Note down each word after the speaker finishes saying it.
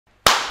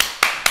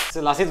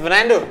Mr. Lasith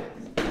Fernando.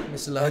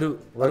 Mr. Lahru.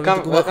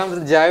 Welcome to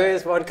the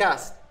Jayawaves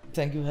podcast.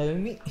 Thank you for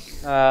having me.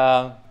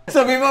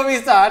 So before we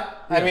start,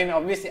 I mean,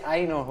 obviously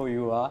I know who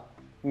you are.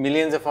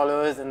 Millions of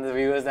followers and the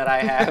viewers that I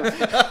have.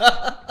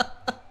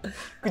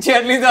 Could you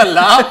at least not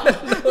laugh?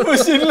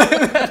 Push it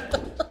like that.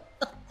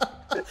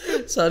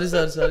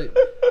 Sorry.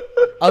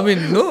 I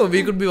mean, no,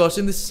 we could be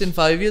watching this in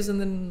 5 years and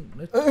then...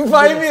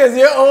 5 years,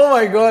 yeah? Oh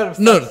my god.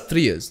 No,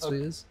 3 years. 3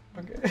 years.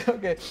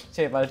 Okay.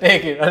 Shape, I'll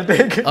take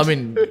it. I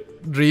mean,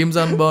 dreams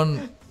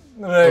unborn.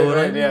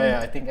 Right.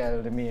 Yeah. I think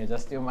let me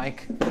adjust your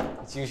mic.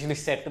 It's usually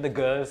set to the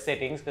girls'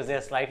 settings because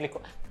they're slightly...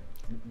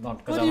 Not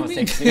because I'm a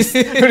sexist.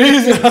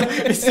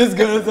 It's just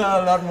girls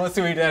are a lot more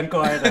sweeter and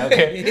quieter,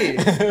 okay?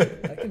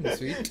 I can be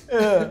sweet.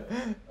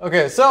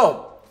 Okay,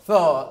 so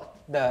for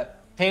the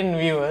 10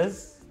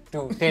 viewers,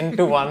 10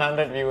 to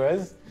 100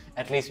 viewers,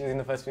 at least within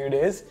the first few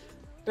days,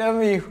 tell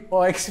me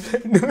or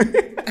explain to me.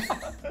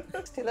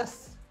 Tell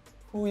us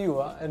who you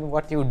are and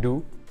what you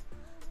do.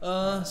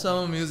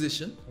 So I'm a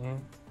musician.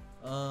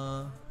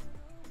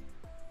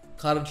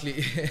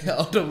 Currently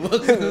out of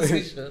work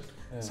musician,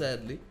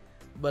 sadly.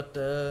 But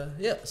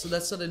yeah, so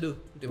that's what I do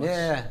pretty much.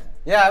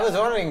 Yeah, I was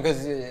wondering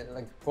because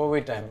like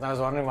COVID times, I was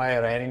wondering why I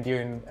ran into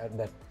you at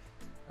that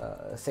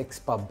sex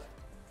pub.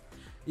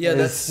 Yeah,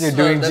 that's you're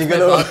doing that's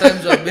gigolo. my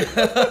part-time job.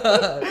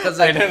 Because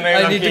I don't know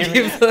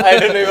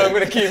if I'm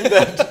going to keep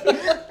that.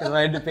 Because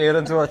my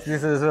parents watch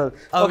this as well.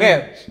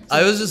 Okay.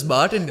 I was just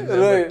bartending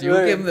there, but you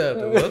came there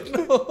to work.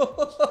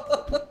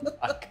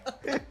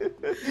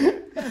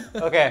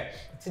 Okay,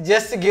 so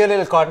just to give a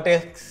little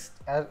context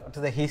to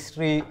the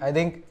history, I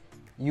think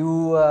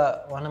you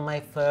were one of my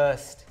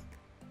first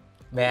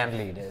band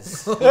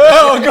leaders.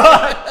 Oh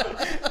god!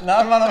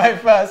 Not one of my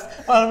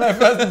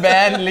first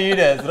band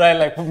leaders, right?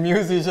 Like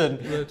musician.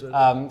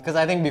 Because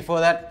I think before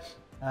that,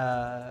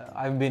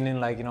 I've been in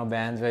like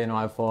bands where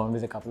I formed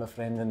with a couple of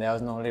friends, and there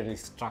was no really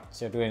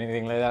structure to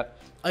anything like that.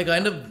 I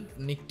kind of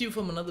nicked you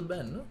from another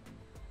band, no?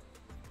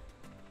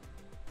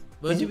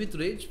 Were you with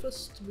Rage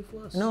first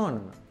before us?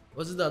 No.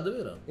 Was it the other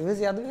way around? It was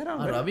the other way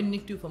around. Ravin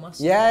nicked you from us.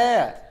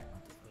 Yeah.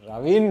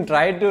 Ravin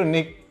tried to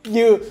nick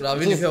you.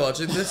 Ravin, if you're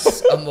watching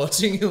this, I'm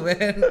watching you,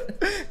 man.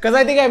 Because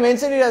I think I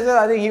mentioned it as well.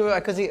 I think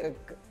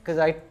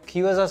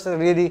he was also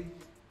really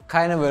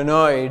kind of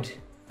annoyed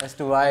as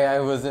to why I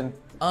wasn't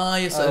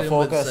yes, I remember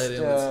focused. this,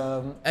 I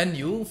remember. And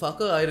you,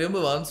 fucker, I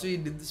remember once we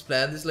did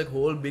this like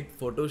whole big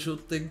photo shoot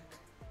thing.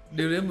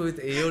 Do you remember with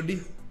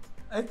AOD?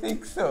 I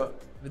think so.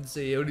 With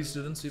the AOD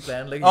students, we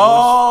planned like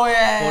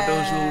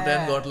photo shoot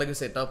and got like a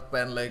setup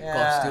and like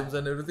costumes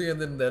and everything, and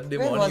then that day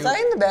morning. Was I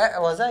in the back?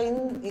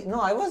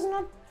 No, I was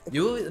not.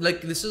 You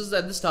like this was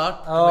at the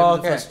start,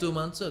 maybe the first 2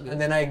 months ago.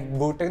 And then I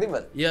booted the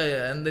bus.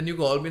 Yeah, and then you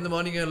called me in the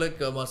morning. You're like,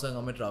 Masang,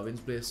 I'm at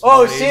Ravin's place.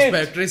 Oh shit!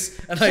 Batteries,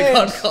 and I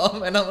can't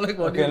come. And I'm like,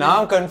 what? Okay,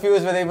 now I'm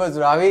confused whether it was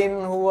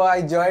Ravin who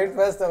I joined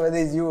first or whether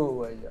it's you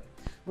who I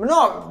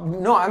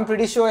joined. No, I'm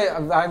pretty sure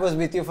I was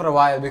with you for a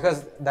while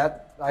because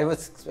that I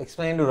was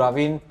explaining to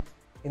Ravin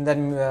in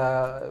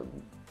that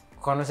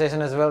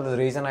conversation as well. The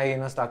reason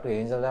I stuck to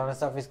AngelDown and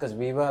stuff is because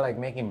we were like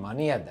making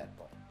money at that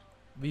point.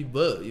 We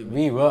were.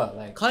 We were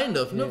like kind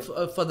of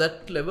for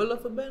that level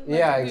of a band.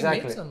 Yeah,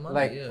 exactly. Made some money,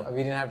 like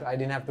I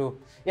didn't have to.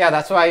 Yeah,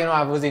 that's why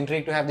I was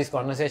intrigued to have this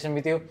conversation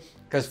with you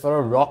because for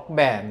a rock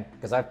band,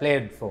 because I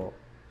played for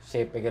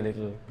Shape like a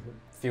little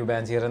few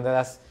bands here and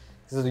there.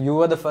 So you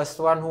were the first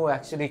one who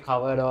actually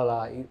covered all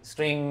our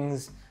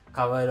strings,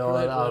 covered all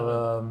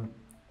our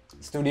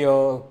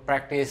studio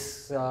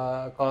practice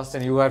costs,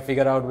 and you had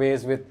figured out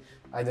ways with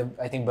either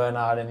I think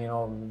Bernard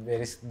and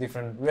various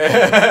different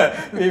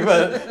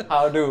people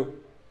how to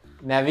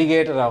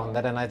navigate around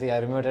that. And I think I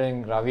remember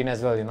telling Ravin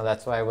as well,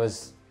 that's why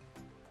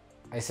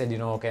I said,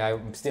 okay,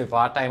 I'm still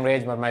part-time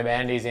Rage, but my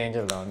band is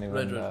AngelDown.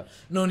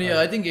 Right.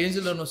 I think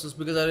AngelDown was just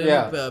because I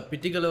remember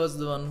Pittigala was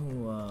the one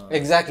who...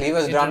 exactly, he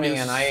was drumming,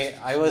 and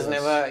I was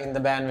never in the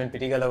band when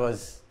Pittigala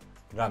was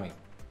drumming.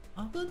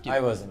 I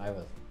wasn't.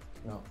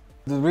 No.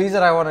 The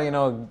reason I want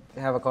to,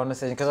 have a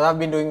conversation, because I've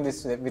been doing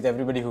this with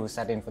everybody who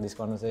sat in for this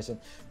conversation,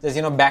 is,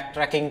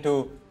 backtracking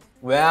to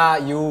where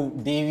you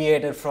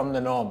deviated from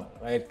the normal,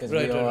 right? Because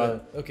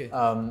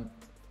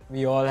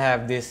we all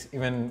have this,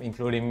 even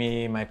including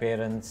me, my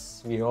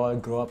parents, we all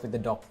grow up with the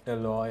doctor,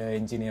 lawyer,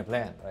 engineer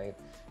plan, right?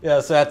 Yeah,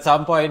 so at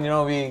some point,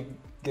 we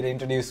get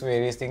introduced to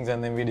various things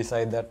and then we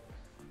decide that,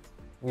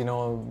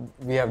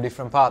 we have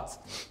different paths.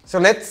 So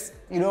let's,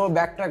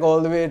 backtrack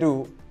all the way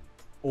to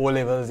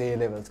O-levels,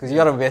 A-levels, because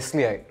you're a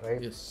Wesleyite,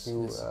 right? Yes.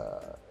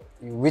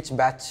 Which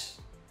batch?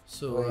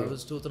 So I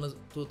was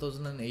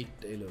 2008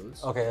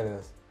 A-levels. Okay,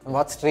 A-levels. And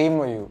what stream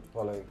were you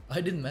following? I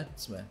did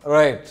maths, man.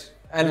 Right.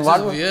 And which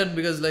is weird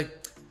because like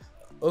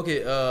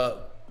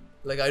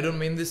I don't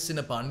mean this in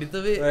a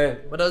pandita way,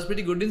 but I was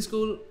pretty good in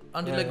school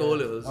until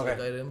O-levels. Okay.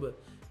 Like I remember,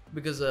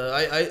 because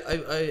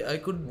I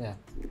could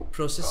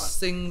process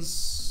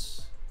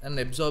things and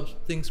absorb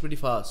things pretty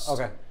fast.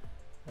 Okay.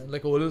 And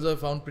like O-levels I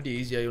found pretty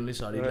easy. I only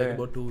studied like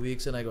about 2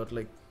 weeks and I got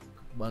like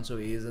bunch of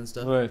A's and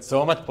stuff. Right.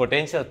 So much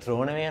potential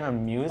thrown away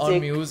on music. On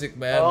music,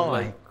 man. Oh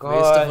my like, god.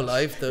 Waste of a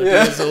life. 30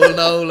 years old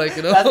now, like,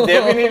 you know. That's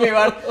definitely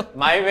what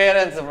my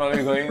parents are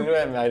probably going through,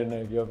 and I don't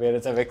know if your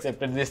parents have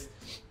accepted this,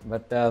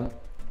 but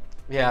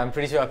yeah, I'm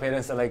pretty sure our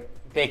parents are like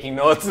taking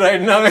notes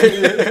right now.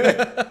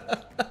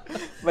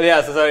 But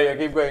yeah, so sorry, I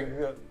keep going.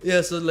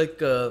 Yeah, so like,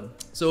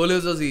 so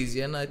O-levels was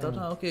easy, and I thought,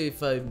 okay,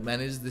 if I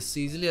manage this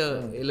easily,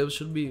 A-levels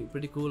should be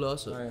pretty cool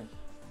also. Right.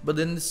 But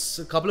then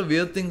a couple of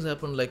weird things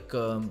happened, like,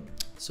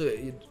 so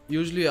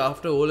usually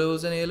after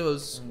O-levels and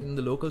A-levels in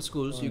the local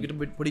schools, you get a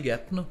bit pretty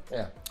gap, no?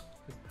 Yeah.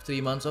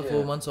 3 months or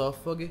 4 months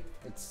off, okay?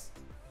 It's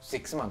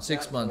 6 months.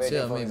 6 months, waiting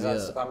yeah, for maybe.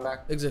 results to come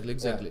back.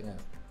 Exactly. Yeah.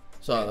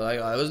 So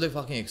I was like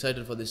fucking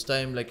excited for this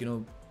time, like, you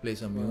know, play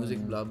some music,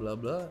 blah blah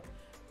blah.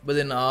 But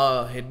then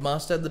our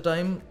headmaster at the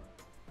time,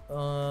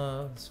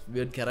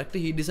 weird character,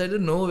 he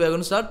decided no, we are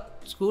going to start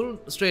school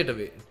straight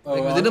away.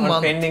 Like within a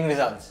month. Pending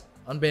results.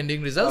 On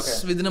pending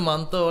results, within a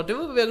month or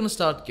whatever, we are going to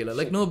start killer.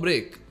 Like no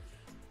break.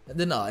 And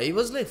then I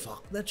was like,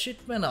 fuck that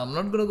shit, man. I'm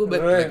not going to go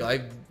back. Right.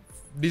 Like I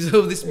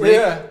deserve this break.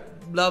 Yeah.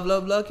 Blah blah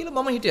blah. Killer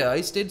mama hit.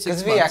 I stayed 6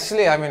 months. Because we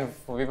actually, I mean,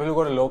 for people who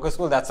go to local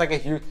school, that's like a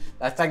huge,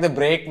 that's like the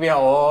break we are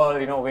all,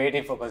 you know,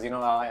 waiting for. Because, you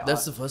know,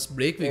 that's the first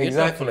break we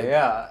exactly, get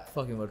for like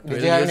fucking what?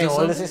 Did you have any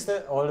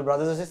older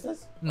brothers or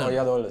sisters? No. Oh,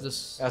 you're the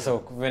oldest. Yeah, so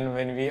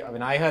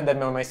when I heard that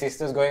my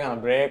sister's going on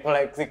a break for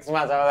like 6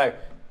 months, I was like,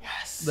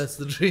 yes. That's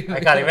the dream. I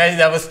can't imagine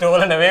that was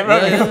stolen away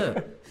from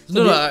you.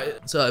 Yeah. No,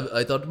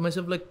 I thought to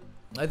myself, like,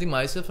 I think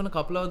myself and a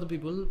couple of other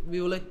people,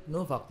 we were like,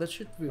 no, fuck that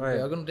shit. We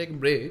are going to take a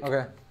break.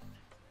 Okay.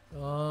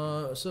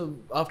 So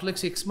after like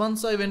 6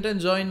 months, I went and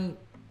joined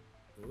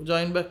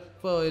back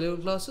for A-level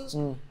classes.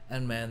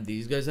 And man,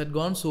 these guys had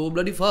gone so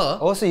bloody far.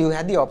 Oh, so you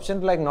had the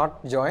option to like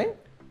not join?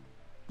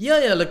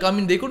 Yeah, like I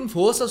mean, they couldn't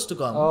force us to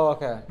come. Oh,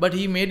 okay. But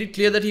he made it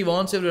clear that he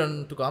wants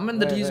everyone to come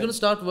and that he's going to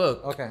start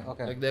work. Okay.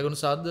 Like they're going to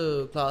start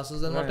the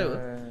classes and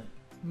whatever.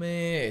 Me,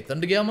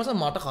 එතනට ගියාම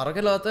මට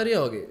කරකලා අතාරියා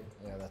වගේ.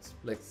 Yeah, that's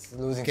like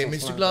losing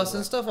chemistry class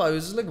and stuff. I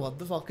was just like, what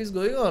the fuck is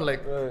going on?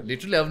 Like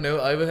literally,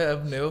 I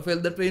have never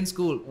felt that way in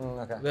school.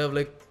 Okay. We have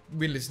like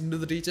been listening to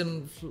the teacher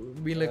and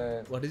been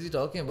like, what is he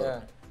talking about?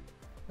 Yeah.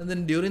 And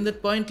then during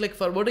that point, like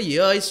for about a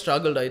year, I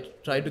struggled. I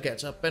tried to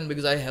catch up, and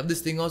because I have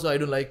this thing also, I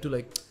don't like to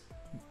like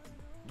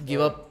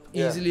give up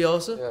easily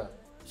also. Yeah.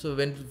 So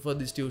went for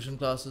these tuition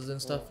classes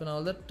and stuff and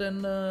all that.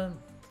 And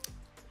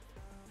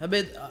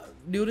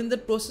during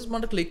that process,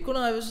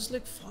 I was just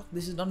like, fuck,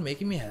 this is not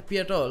making me happy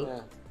at all.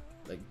 Yeah.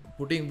 Like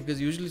because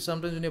usually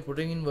sometimes when you're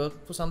putting in work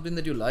for something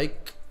that you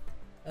like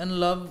and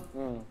love,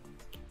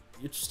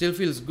 it still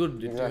feels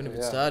good even if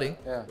it's starting.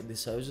 Yeah. But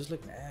this, I was just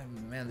like,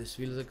 man, this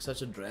feels like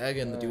such a drag,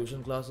 and the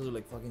tuition classes were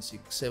like fucking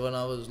 6-7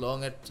 hours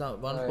long at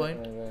one point.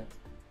 Right.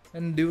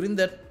 And during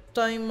that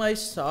time, I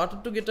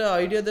started to get an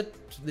idea that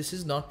this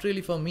is not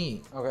really for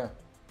me. Okay.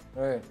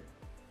 Right.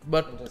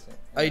 But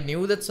I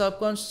knew that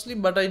subconsciously,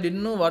 but I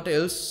didn't know what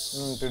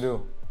else to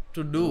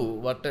do.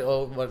 What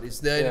is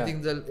there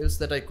anything else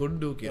that I could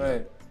do?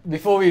 Right.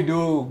 Before we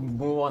do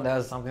move on,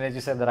 there's something that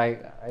you said that I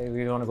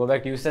really want to go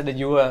back to. You said that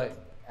you were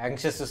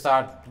anxious to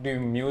start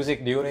doing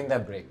music during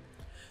that break.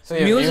 So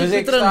your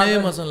music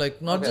started,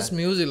 like not just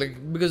music,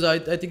 like because I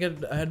think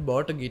I had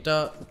bought a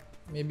guitar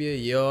maybe a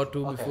year or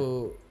two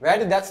before. Where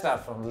did that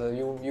start from?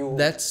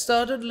 That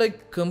started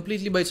like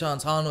completely by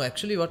chance. No,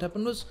 actually what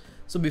happened was,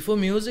 so before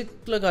music,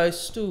 like I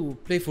used to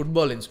play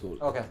football in school.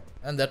 Okay.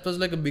 And that was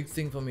like a big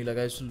thing for me. Like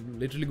I used to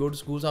literally go to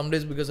school some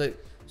days because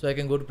so I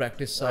can go to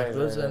practice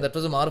afterwards, and that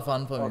was a lot of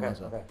fun for me.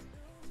 Okay.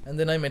 And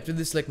then I met with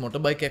this like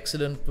motorbike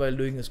accident while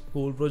doing a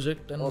school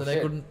project, and then I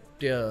couldn't.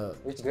 Yeah.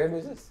 Which grade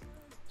was this?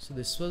 So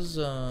this was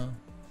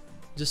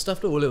just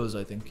after O-levels,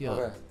 I think. Yeah.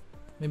 Okay.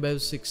 Maybe I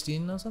was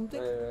 16 or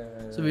something.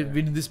 So we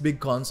did this big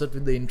concert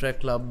with the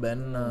Interact Club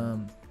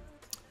and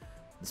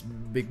this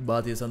big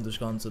Bhathiya Santosh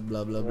concert,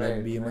 blah blah blah,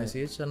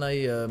 BMICH, and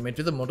I met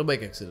with a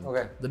motorbike accident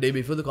the day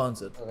before the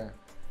concert. Okay.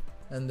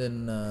 And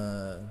then,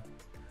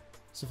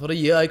 so for a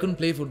year I couldn't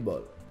play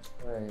football.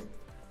 Right.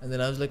 And then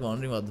I was like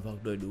wondering, what the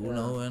fuck do I do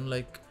now? And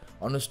like,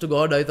 honest to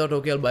God, I thought,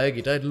 okay, I'll buy a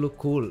guitar, it'll look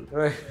cool.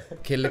 Right.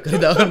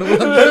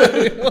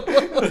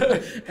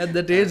 At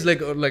that age,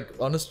 like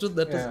honest truth,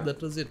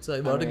 that was it. So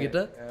I bought a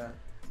guitar,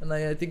 and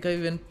I think I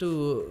went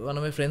to one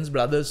of my friend's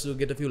brothers to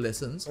get a few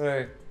lessons.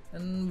 Right.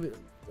 And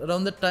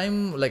around that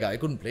time, like I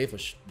couldn't play for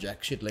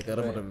jack shit. Like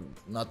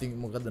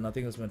nothing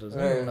else matters.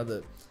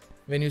 Right.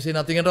 When you say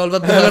nothing at all,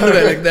 but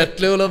like that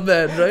level of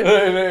bad, right?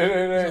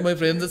 Right. So my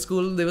friends at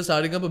school, they were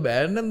starting up a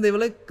band, and they were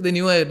like, they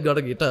knew I had got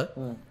a guitar.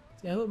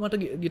 Yeah, but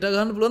guitar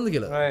ගන්න පුළුවන්ද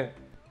කියලා. Right.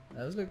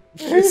 I was like,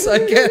 yes, I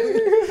can.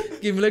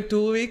 Give me like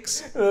 2 weeks.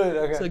 Right,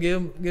 okay. So I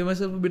gave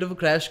myself a bit of a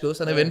crash course,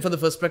 and I went for the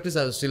first practice.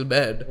 I was still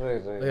bad.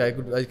 Right. Like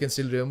I can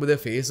still remember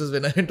their faces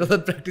when I went to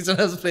that practice and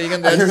I was playing.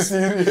 And are you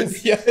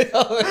serious? Yeah.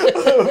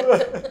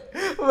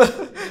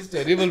 It's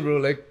terrible, bro.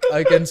 Like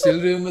I can still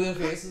remember their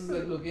faces,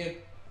 like looking at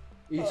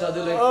each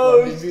other, like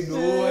what did we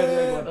do and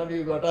like what have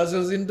you got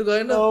ourselves into,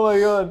 kind of. Oh my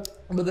god.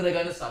 But then I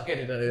kind of stuck at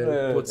it.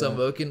 I put some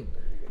work in.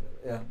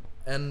 Yeah.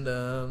 And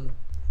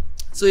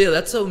So yeah,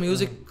 that's how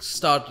music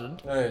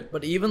started. Right.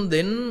 But even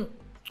then,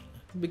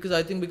 because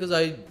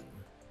I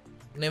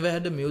never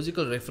had a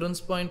musical reference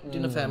point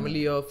in a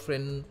family or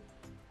friend.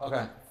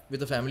 Okay.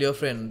 With a family or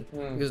friend,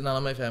 because none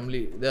of my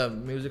family, they are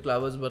music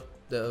lovers, but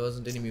there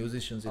wasn't any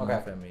musicians in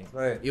my family,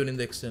 even in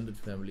the extended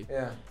family.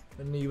 Yeah.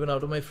 And even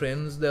out of my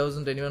friends, there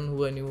wasn't anyone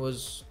who I knew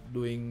was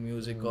doing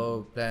music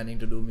or planning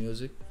to do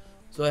music.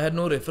 So I had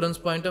no reference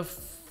point of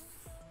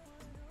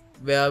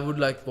where I would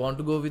like want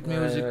to go with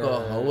music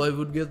or how I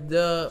would get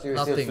there. So you're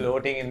nothing. still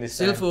floating in this.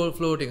 Still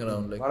floating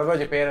around. Like. What about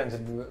your parents?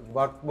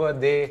 What were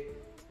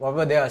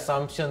their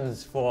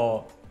assumptions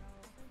for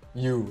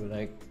you?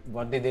 Like,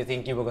 what did they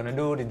think you were gonna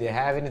do? Did they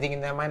have anything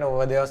in their mind, or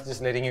were they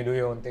just letting you do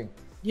your own thing?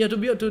 Yeah,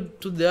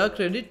 to their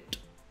credit,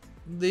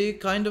 they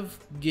kind of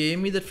gave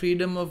me the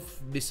freedom of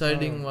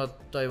deciding what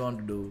I want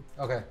to do.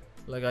 Okay.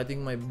 Like, I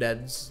think my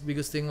dad's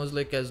biggest thing was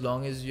like, as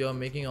long as you're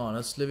making an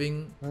honest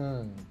living,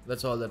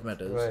 that's all that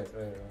matters. Right.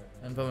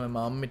 And for my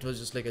mom, it was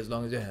just like, as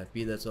long as you're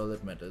happy, that's all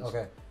that matters.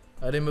 Okay.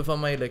 I remember for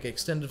my like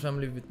extended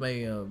family with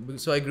my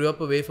so I grew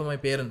up away from my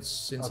parents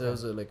since I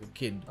was like a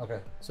kid. Okay.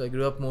 So I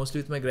grew up mostly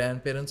with my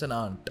grandparents and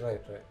aunt.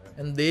 Right.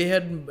 And they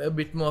had a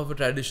bit more of a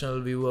traditional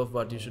view of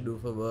what you should do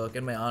for work,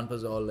 and my aunt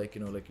was all like,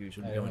 like you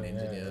should become an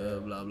engineer,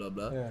 blah blah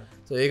blah. Yeah.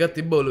 So I got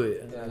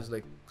I was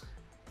like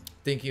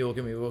thinking,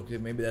 okay,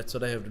 maybe that's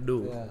what I have to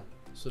do. Yeah.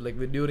 So like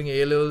during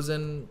A levels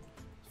and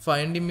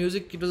finding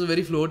music, it was a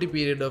very floaty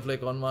period of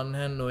like, on one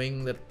hand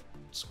knowing that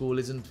school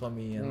isn't for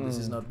me and this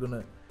is not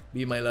gonna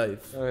be my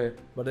life. Right.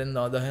 But on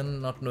the other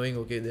hand, not knowing,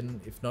 okay,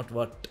 then if not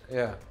what?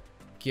 Yeah.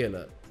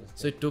 Kiela.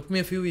 So it took me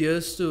a few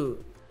years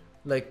to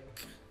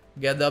like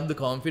gather up the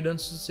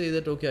confidence to say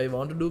that, okay, I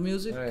want to do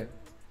music. Right.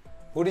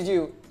 Who did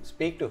you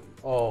speak to?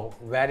 Or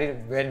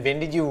when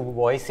did you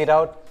voice it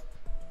out?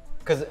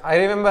 Because I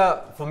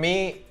remember for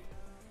me,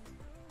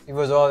 it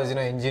was always,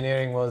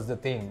 engineering was the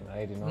thing,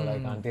 right?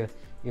 Like until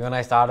even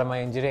I started my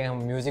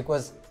engineering, music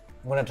was,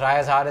 I'm going to try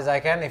as hard as I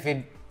can. If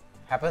it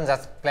happens,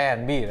 that's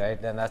plan B, right?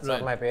 Then that's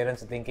what my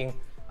parents are thinking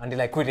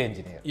until I quit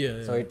engineering.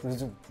 Yeah. So it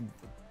was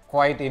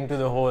quite into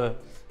the whole.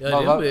 You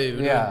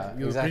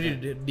were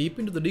pretty deep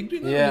into the degree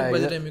now by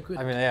the time you quit.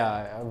 I mean,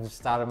 I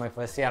started my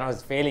first year and I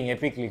was failing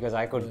epically because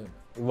I could.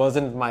 It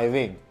wasn't my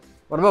wing.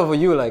 What about for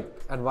you? Like,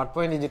 at what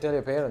point did you tell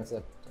your parents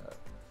that?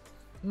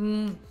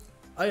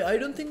 I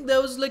don't think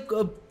there was like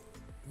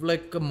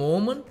a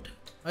moment.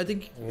 I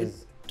think it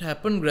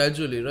happened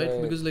gradually,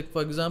 right? Because like,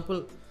 for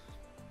example,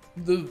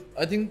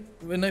 I think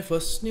when I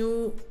first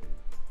knew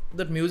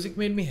that music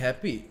made me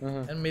happy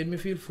and made me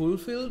feel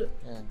fulfilled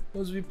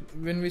was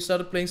when we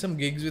started playing some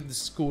gigs with the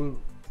school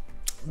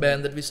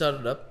band that we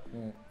started up.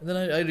 And then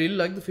I really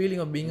liked the feeling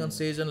of being on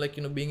stage and like,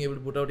 being able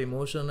to put out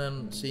emotion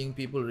and seeing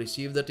people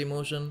receive that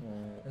emotion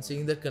and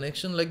seeing that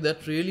connection. Like,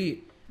 that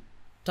really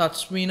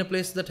touched me in a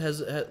place that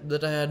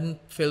that I hadn't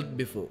felt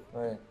before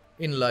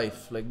in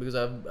life. Like, because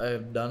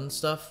I've done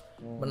stuff,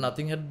 but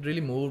nothing had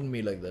really moved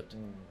me like that.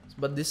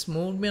 But this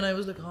moved me and I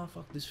was like, oh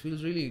fuck, this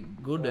feels really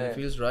good and it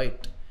feels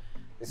right.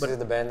 This is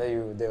the band that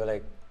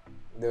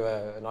they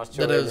were not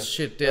sure. That was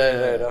shit,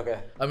 okay.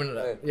 I mean,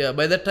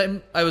 by that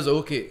time I was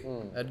okay.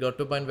 I'd got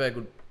to a point where I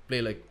could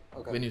play like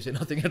when you say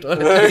nothing at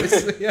all.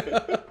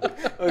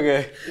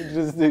 Okay,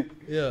 interesting.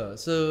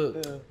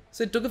 So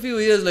it took a few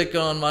years. Like,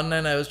 on one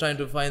hand, I was trying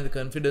to find the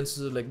confidence,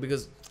 like,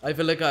 because I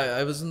felt like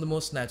I wasn't the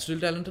most naturally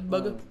talented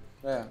bugger.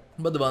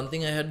 But the one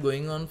thing I had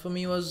going on for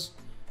me was,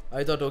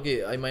 I thought,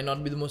 okay, I might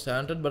not be the most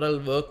talented, but I'll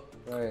work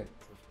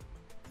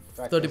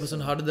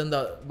 30% harder than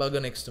the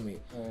bugger next to me.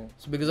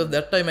 So because of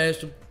that, I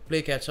managed to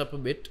play catch up a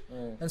bit.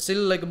 And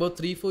still, like, about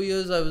 3-4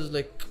 years, I was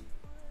like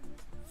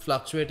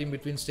fluctuating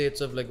between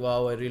states of like,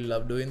 wow, I really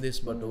love doing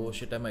this, but oh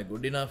shit, am I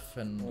good enough?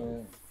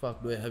 And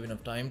fuck, do I have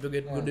enough time to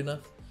get good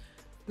enough?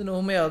 Then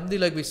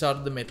like, we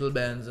started the metal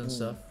bands and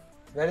stuff.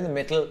 Where did the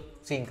metal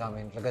scene come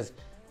in? Because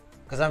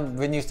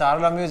when you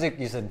started our music,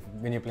 you said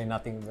when you play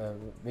nothing,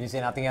 when you say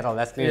nothing at all,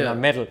 that's clearly not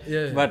metal.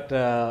 But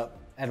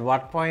at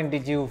what point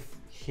did you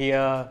hear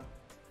a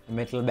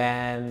metal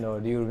band,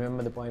 or do you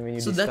remember the point when you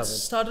discovered? So that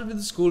started with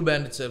the school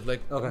band itself,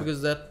 like,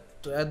 because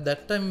at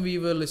that time we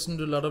were listening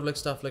to a lot of like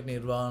stuff like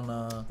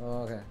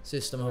Nirvana,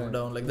 System of a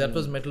Down, like that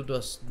was metal to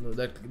us.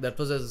 That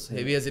was as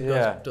heavy as it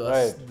got to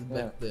us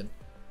back then.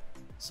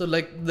 So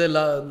like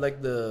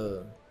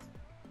the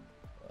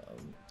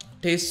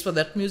taste for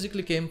that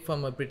musically came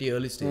from a pretty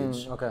early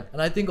stage.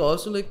 And I think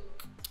also like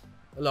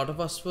a lot of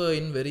us were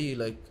in very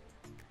like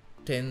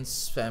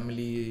tense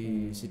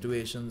family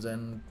situations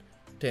and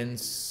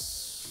tense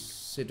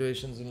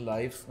situations in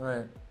life.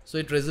 So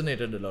it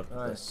resonated a lot with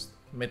us.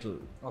 Metal.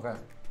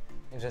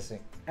 Interesting.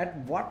 At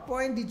what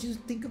point did you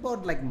think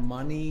about like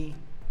money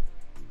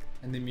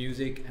and the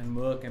music and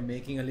work and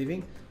making a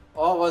living?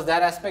 Or was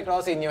that aspect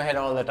also in your head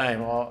all the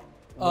time? Or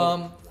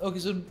okay,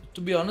 so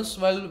to be honest,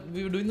 while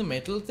we were doing the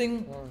metal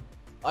thing,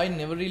 I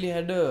never really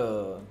had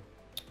a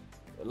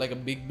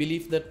big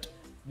belief that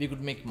we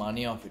could make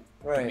money off it,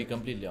 to be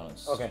completely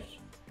honest.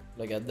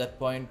 Like at that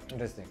point.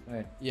 Interesting.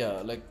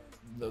 Yeah, like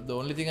the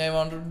only thing I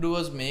wanted to do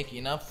was make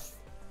enough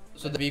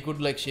so that we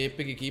could like shape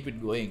it, keep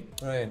it going.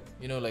 Right.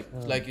 You know,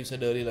 like you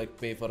said earlier, like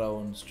pay for our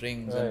own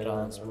strings and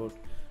transport.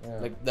 Yeah.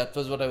 Like that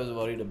was what I was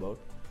worried about.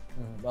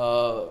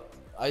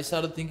 I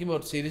started thinking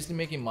about seriously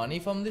making money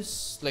from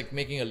this, like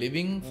making a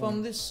living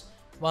from this.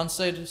 Once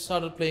I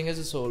started playing as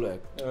a solo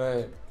act.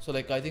 Right. So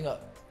like I think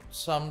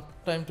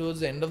sometime towards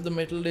the end of the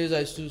metal days, I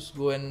used to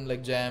go and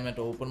like jam at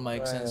open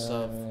mics and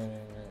stuff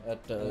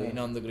at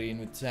On the Green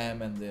with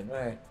Sam and them.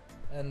 Right.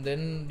 And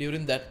then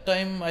during that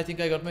time, I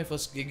think I got my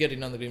first gig at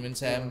On the Green when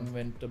Sam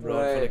went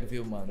abroad for like a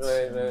few months.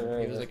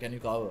 Right. He was like, "Can you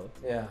cover?"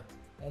 Yeah.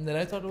 And then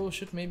I thought, oh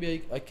shit,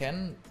 maybe I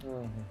can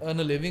earn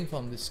a living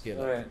from this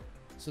skill. Right.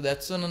 So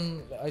that's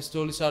when I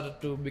slowly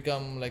started to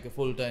become like a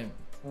full-time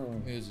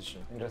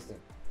musician. Interesting.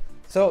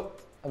 So,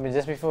 I mean,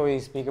 just before we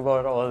speak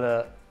about all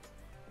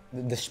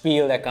the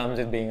spiel that comes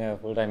with being a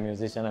full-time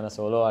musician and a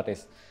solo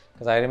artist,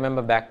 because I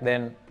remember back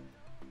then,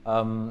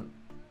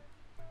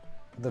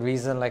 the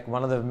reason, like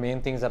one of the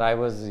main things that I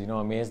was,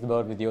 amazed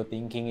about with your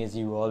thinking is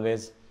you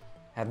always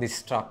had this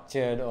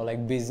structured or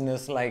like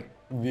business-like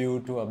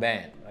view to a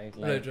band, right?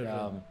 Like,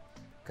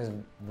 because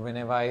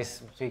whenever I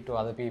speak to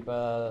other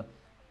people,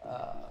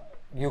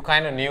 you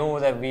kind of knew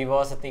that we were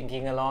also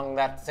thinking along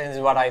that sense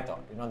is what I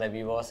thought, that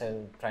we were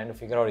also trying to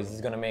figure out, is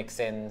this going to make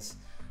sense?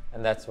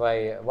 And that's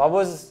why,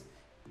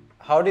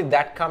 how did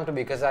that come to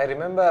be? Because I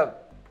remember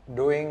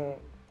doing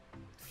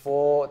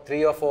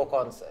 3 or 4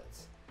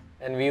 concerts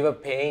and we were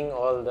paying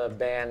all the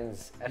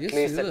bands at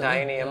least a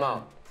tiny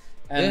amount.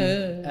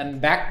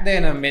 And back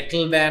then a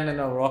metal band and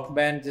a rock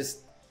band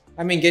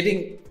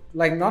getting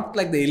like not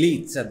like the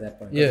elites at that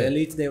point. The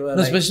elites, they were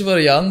especially for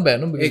a young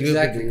band. No?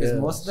 Exactly, because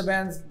most of the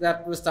bands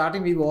that were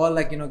starting, we were all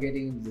like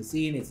getting into the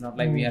scene. It's not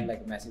like we had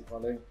like a massive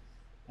following.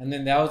 And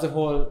then there was a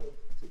whole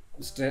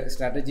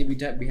strategy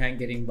behind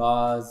getting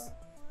bars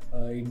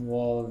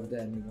involved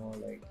and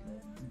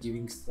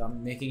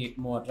making it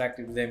more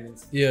attractive to them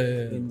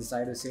in the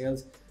side of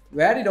sales.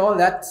 Where did all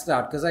that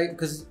start?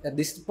 Because at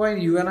this point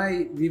you and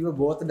I, we were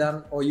both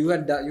done, or you were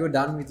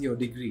done with your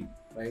degree,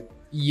 right?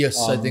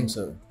 Yes, I think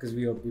so. Because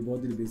we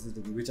both did a business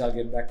degree, which I'll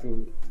get back to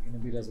in a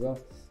bit as well.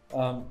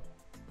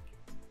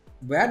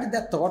 Where did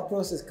that thought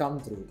process come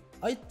through?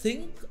 I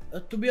think,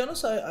 to be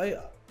honest,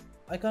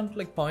 I can't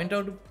like point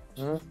out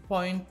a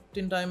point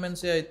in time and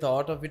say I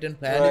thought of it and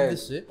planned it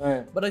this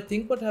way. But I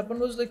think what happened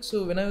was like,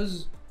 so when I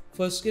was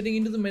first getting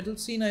into the metal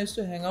scene, I used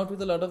to hang out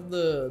with a lot of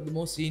the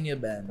more senior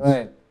bands.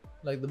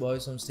 Like the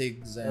boys from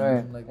Stigs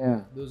and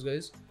those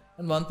guys.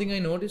 And one thing I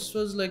noticed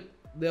was like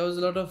there was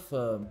a lot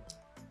of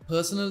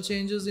personal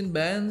changes in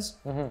bands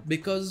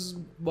because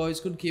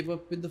boys couldn't keep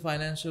up with the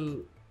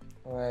financial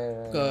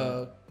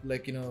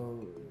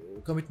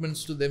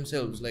commitments to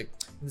themselves, like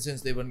in the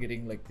sense they weren't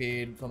getting like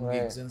paid from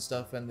gigs and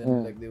stuff, and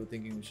then like they were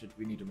thinking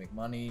we need to make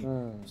money,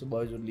 so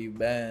boys would leave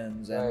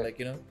bands and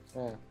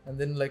and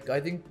then like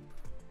I think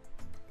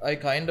I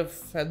kind of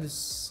had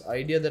this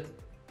idea that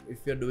if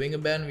you're doing a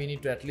band, we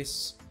need to at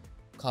least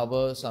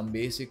cover some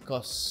basic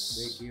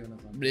costs,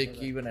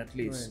 break even at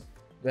least,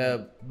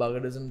 where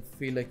Bugger doesn't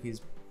feel like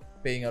he's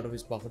paying out of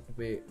his pocket to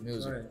pay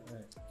music.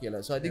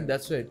 So I think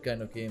that's where it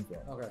kind of came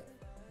from.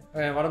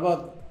 And what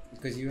about,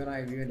 because you and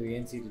I, we went to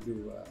ANC to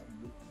do,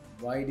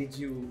 why did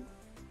you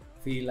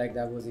feel like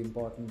that was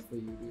important for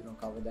you to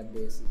cover that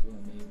basis?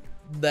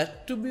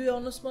 That, to be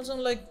honest, Masan,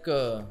 like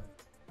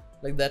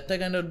that I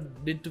kind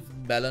of did to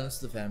balance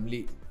the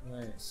family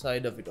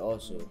side of it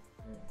also,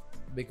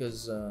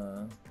 because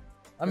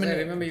I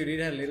remember you did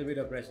have a little bit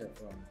of pressure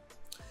from.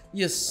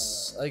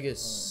 Yes, I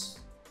guess.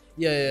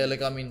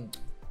 Like I mean,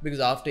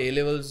 because after A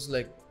levels,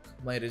 like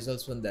my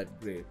results weren't that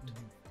great,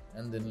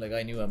 and then like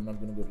I knew I'm not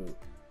going to go to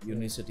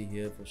university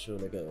here for sure,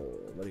 like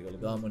a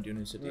government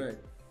university.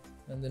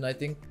 And then I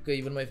think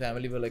even my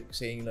family were like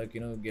saying like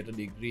get a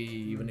degree,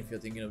 even if you're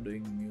thinking of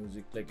doing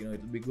music, like it'll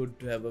be good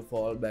to have a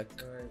fallback,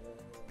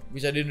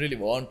 which I didn't really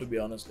want, to be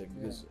honest, like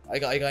because I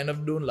kind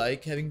of don't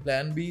like having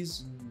plan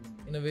Bs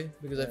in a way,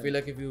 because I feel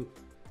like if you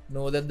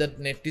know that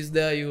net is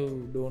there,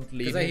 you don't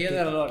leave. Because I hear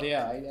that a lot.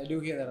 I do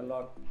hear that a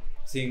lot.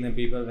 Seeing the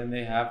people when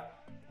they have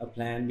a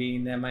plan B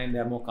in their mind,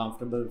 they're more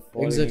comfortable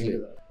falling into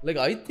that. Like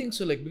I think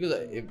so, like because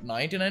if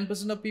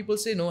 99% of people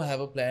say no,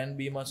 have a plan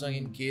B, Machang,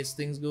 in case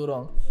things go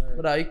wrong.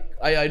 But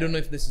I don't know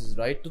if this is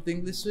right to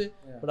think this way.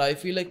 But I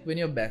feel like when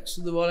your back's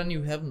to the wall and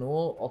you have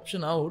no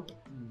option out,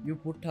 you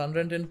put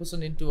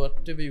 110% into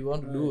whatever you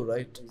want to do,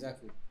 right?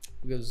 Exactly.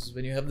 Because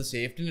when you have the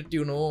safety net,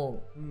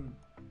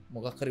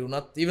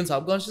 even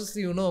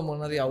subconsciously, you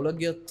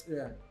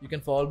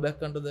can fall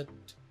back under that.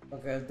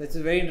 Okay, that's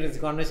a very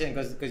interesting conversation,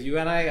 because you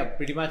and I are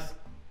pretty much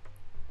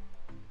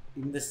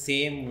in the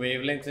same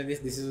wavelength in this.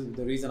 This is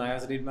the reason I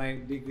also did my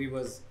degree,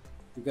 was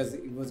because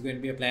it was going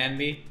to be a plan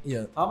B.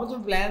 How much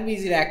of a plan B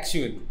is it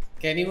actually?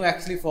 Can you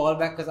actually fall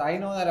back? Because I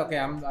know that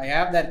I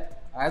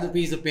have the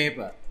piece of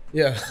paper.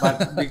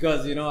 But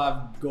because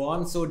I've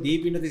gone so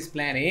deep into this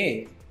plan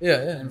A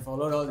and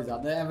followed all these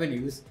other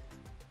avenues,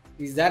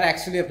 Is that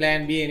actually a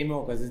plan B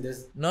anymore? Because it's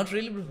just Not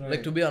really, bro.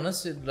 Like, to be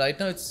honest, right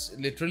now it's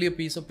literally a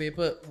piece of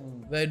paper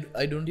where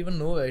I don't even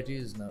know where it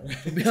is now.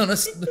 To be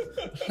honest,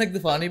 like the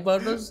funny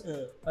part was,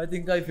 I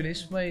think I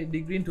finished my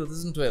degree in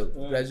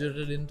 2012,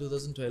 graduated in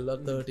 2012 or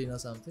 13 or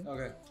something.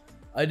 okay.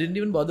 I didn't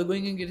even bother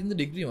going and getting the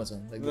degree or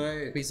something, like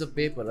the piece of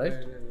paper, right?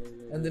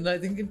 And then I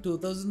think in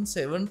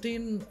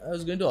 2017, I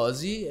was going to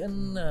Aussie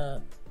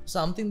and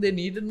something they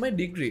needed my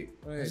degree.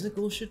 I was like,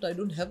 oh shit, I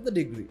don't have the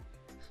degree.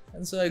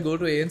 And so I go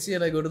to ANC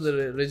and I go to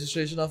the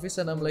registration office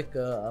and I'm like,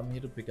 I'm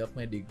here to pick up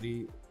my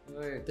degree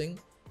thing.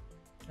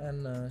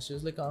 And she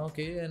was like,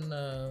 okay. And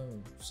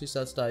she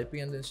starts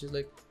typing and then she's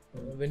like,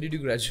 when did you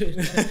graduate?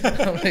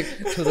 I'm like,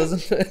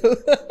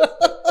 2012.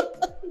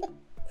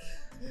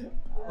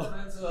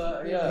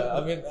 So, yeah,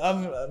 I mean,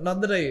 I'm not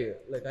that I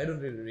don't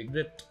really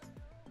regret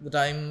the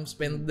time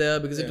spent there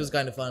because it was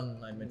kind of fun.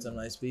 I met some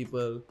nice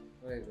people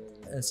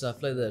and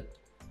stuff like that.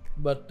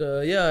 But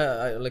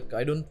yeah,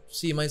 I don't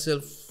see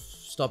myself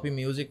stopping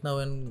music now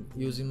and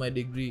using my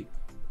degree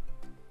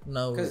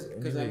now.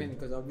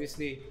 Because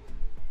obviously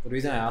the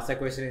reason I asked that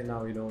question is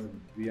now,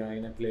 we are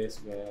in a place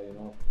where,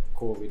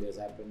 COVID has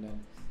happened and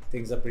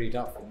things are pretty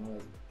tough,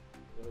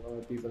 like a lot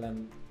of people,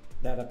 and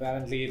that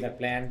apparently the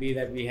plan B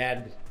that we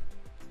had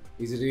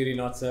is really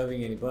not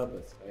serving any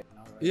purpose right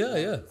now.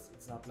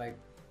 It's not like,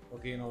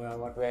 okay,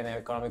 we're in an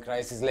economic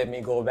crisis, let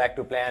me go back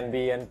to plan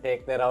B and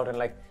take that out, and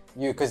like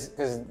because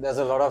there's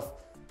a lot of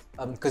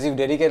because you've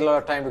dedicated a lot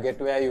of time to get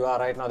to where you are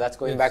right now. That's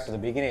going back to the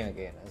beginning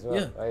again as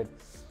well, right?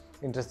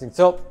 Interesting.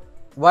 So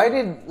why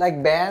did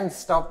bands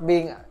stop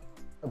being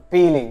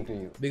appealing to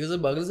you? Because the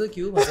buggles are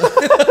cute.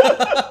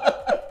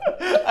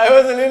 I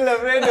was a little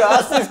afraid to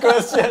ask this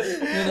question.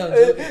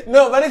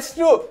 No, but it's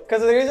true.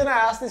 Because the reason I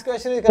asked this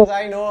question is because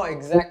I know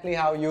exactly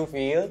how you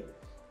feel.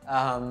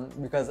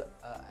 Because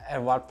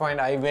at what point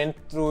I went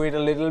through it a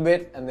little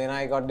bit and then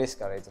I got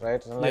discouraged,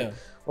 right? So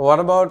what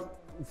about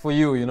for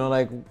you?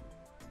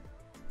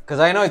 Because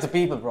I know it's a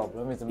people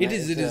problem. It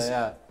is.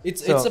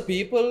 It's a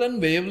people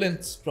and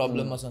wavelengths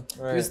problem or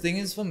something. This thing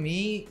is for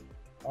me,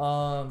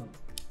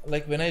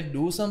 like when I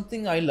do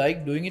something, I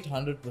like doing it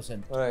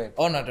 100%. Right.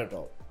 Or not at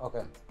all.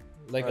 Okay.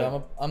 Like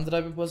I'm the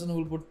type of person who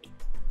will put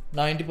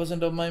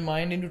 90% of my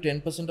mind into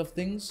 10% of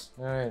things.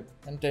 Right.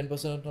 And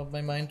 10% of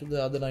my mind to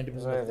the other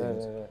 90% of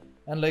things. Right.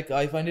 And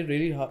I find it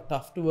really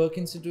tough to work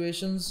in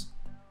situations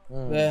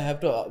where I have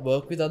to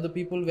work with other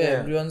people where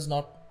everyone's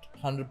not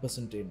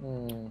 100% in,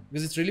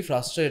 because it's really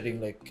frustrating.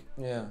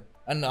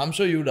 And I'm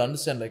sure you'd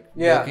understand,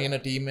 working in a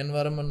team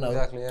environment now.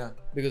 Exactly.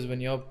 Because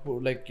when you're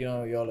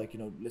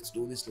let's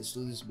do this,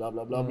 blah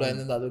blah blah blah,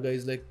 and then the other guy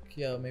is like,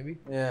 maybe.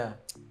 It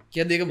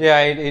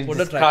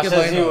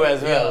crushes you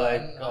as well.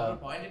 And at the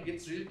point it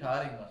gets really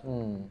tiring.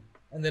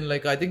 And then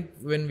I think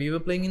when we were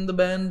playing in the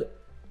band,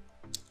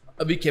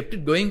 we kept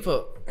it going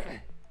for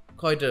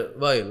quite a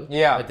while.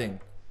 I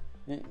think.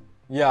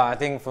 I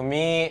think for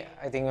me,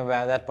 at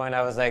that point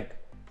I was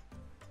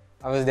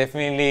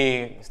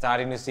definitely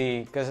starting to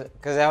see, because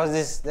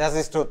there's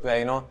this truth where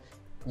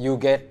you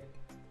get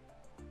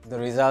the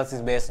results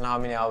is based on how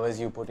many hours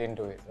you put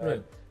into it,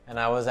 right? And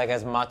I was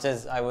as much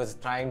as I was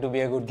trying to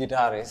be a good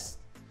guitarist,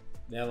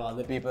 there were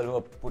other people who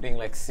were putting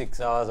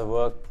 6 hours of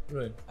work,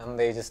 and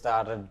they just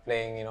started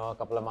playing a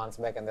couple of months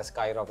back and they're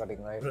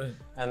skyrocketing, right?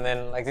 And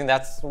then I think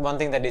that's one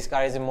thing that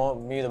discouraged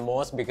me the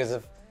most, because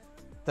of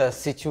the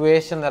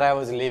situation that I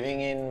was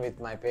living in with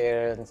my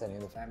parents and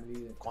the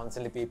family,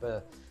 constantly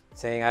people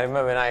saying, I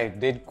remember when I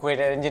did quit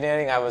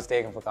engineering, I was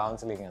taken for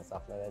counseling and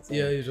stuff like that. So,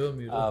 you told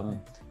me.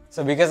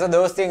 So because of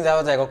those things, I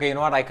was like, okay, you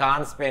know what, I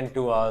can't spend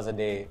 2 hours a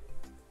day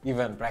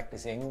even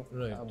practicing.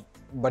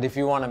 But if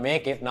you want to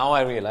make it, now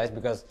I realize,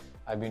 because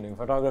I've been doing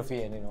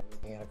photography and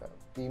working at a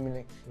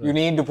team, you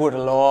need to put a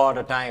lot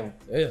of time.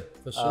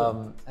 For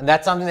sure. And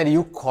that's something that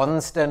you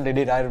constantly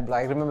did. I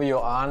remember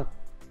your aunt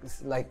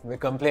we're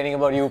complaining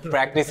about you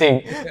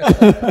practicing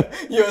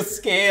your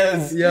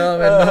scales.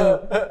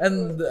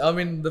 And I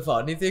mean, the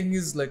funny thing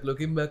is,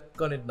 looking back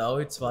on it now,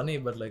 it's funny,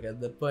 but at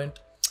that point,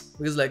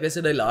 because I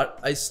said,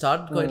 I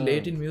started quite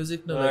late in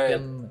music now,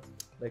 and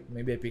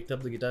maybe I picked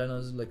up the guitar when I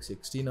was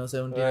 16 or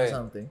 17 or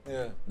something.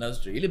 And I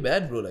was really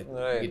bad, bro,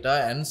 guitar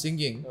and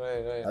singing.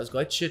 I was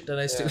quite shit, and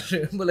I still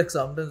remember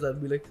sometimes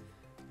I'd be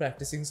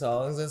practicing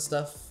songs and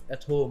stuff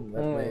at home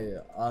at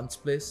my aunt's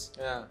place.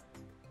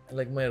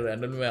 My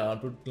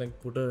aunt would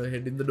put her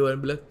head in the door and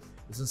be like,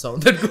 doesn't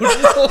sound that good.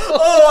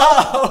 Oh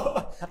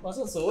wow! I was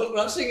so soul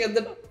crushing at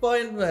that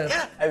point, man.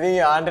 I think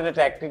your aunt had a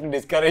tactic to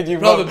discourage you.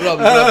 Probably.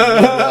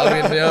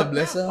 I mean,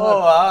 bless her heart. Oh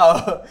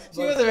wow!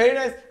 She was a very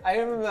nice. I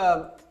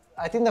remember.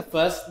 I think the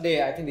first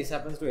day. I think this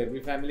happens to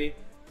every family.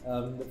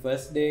 The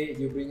first day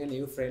you bring a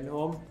new friend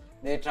home,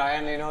 they try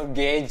and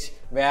gauge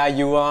where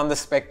you are on the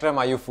spectrum.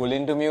 Are you full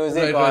into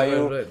music,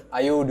 or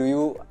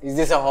is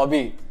this a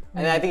hobby?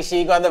 And I think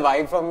she got the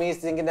vibe from me,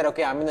 thinking that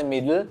okay, I'm in the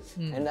middle,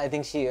 and I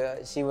think she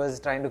was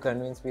trying to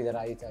convince me that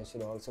I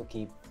should also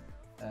keep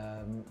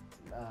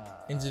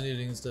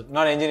engineering stuff.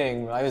 Not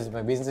engineering. I was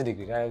my business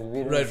degree.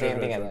 We did the same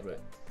thing at that.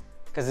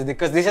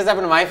 because this has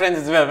happened to my friends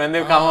as well when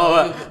they come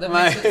over.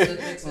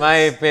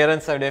 My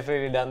parents have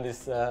definitely done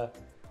this,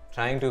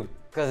 trying to,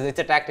 because it's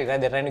a tactic, right?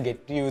 They're trying to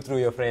get you through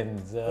your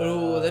friends.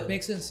 Oh, that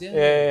makes sense, yeah.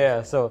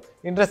 Yeah. So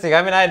interesting.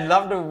 I mean, I'd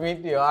love to meet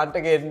your aunt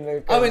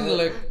again. I mean,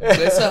 like,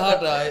 bless her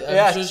heart.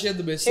 I'm sure she had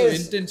the best of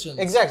intentions.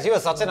 Exactly. She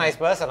was such a nice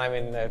person. I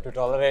mean, to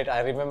tolerate.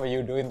 I remember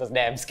you doing those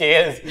damn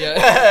scales. Yeah.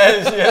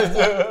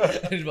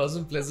 It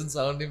wasn't pleasant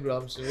sounding, bro.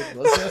 I'm sure it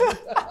wasn't.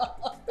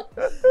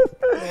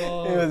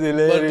 It was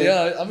hilarious. But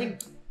yeah, I mean,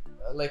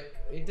 like,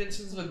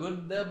 intentions were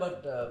good there,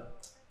 but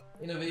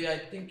in a way, I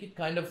think it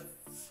kind of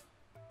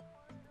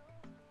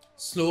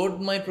slowed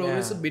my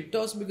progress a bit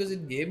also, because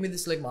it gave me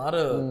this like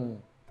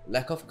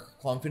lack of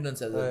confidence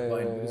at that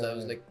point, because I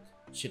was like,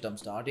 shit, I'm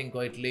starting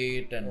quite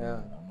late and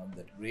I'm not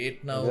that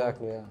great now.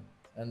 Exactly, yeah.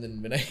 And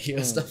then when I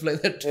hear stuff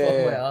like that from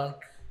my aunt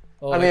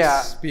or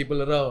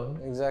people around,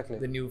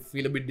 then you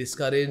feel a bit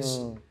discouraged.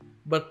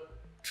 But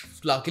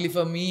luckily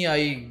for me,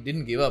 I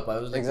didn't give up. I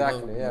was like,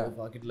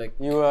 fuck it, like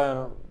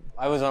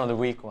I was one of the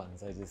weak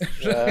ones. I just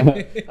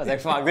I was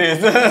like, fuck this.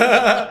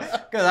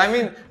 Because I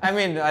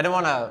mean, I don't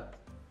want to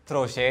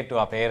throw shade to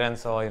our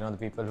parents or the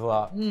people who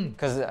are,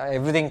 because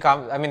everything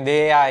comes. I mean,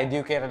 they are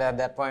educated at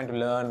that point to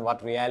learn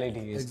what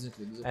reality is.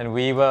 Exactly. And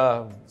we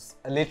were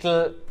a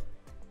little.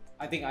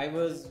 I think I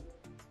was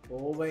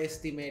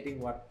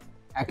overestimating what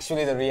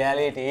actually the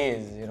reality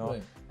is,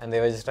 and they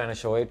were just trying to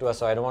show it to us.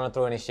 So I don't want to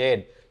throw any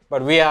shade,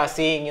 but we are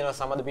seeing,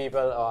 some of the people,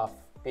 our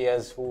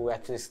peers who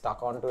actually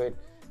stuck onto it.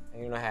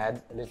 And,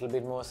 had a little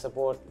bit more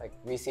support. Like,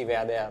 we see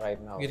where they are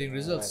right now. Getting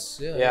results,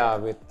 right?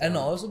 Yeah. And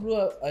also,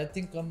 bro, I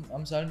think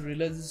I'm starting to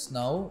realize this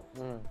now.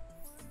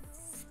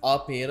 Our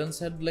parents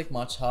had like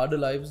much harder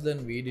lives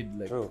than we did.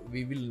 Like,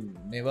 we will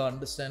never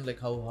understand like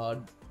how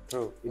hard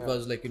it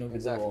was. Like,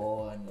 with the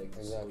war and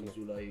like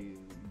July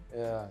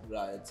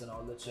riots and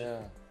all that shit.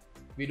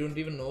 We don't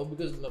even know,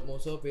 because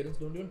most of our parents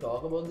don't even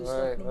talk about this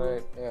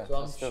stuff. So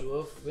I'm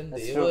sure when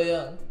they were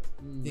young,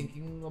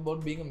 thinking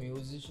about being a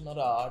musician or an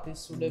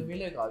artist would have been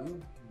like, are you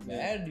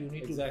mad? You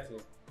need to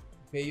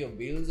pay your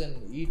bills and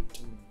eat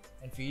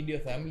and feed your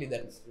family.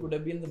 That would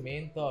have been the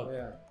main thought.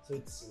 So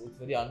it's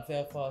very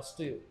unfair for us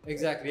to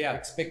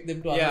expect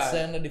them to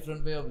understand a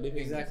different way of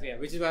living.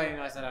 Which is why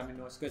I said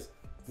because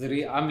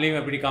I'm living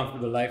a pretty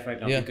comfortable life right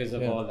now because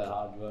of all the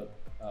hard work.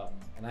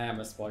 And I am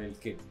a spoiled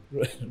kid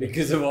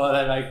because of all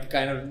that. I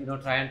kind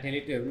of try and tell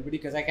it to everybody,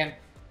 because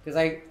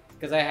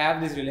I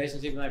have this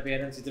relationship with my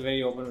parents. It's a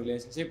very open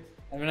relationship,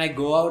 and when I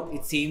go out,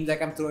 it seems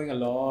like I'm throwing a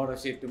lot of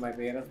shit to my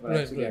parents, but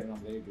actually I'm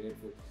very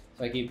grateful.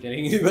 So I keep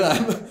telling you,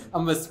 but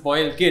I'm a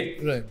spoiled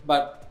kid.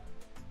 But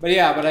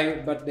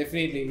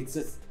definitely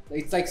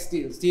it's like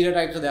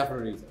stereotypes are there for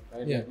a reason,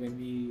 right? Like when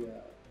we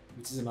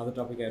which is another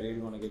topic I really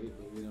want to get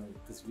into,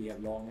 because we have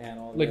long hair and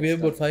all that. Like, we have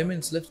about 5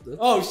 minutes left though.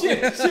 Oh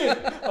shit!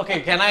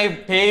 Okay, can I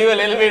pay you a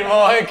little bit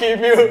more and keep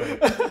you?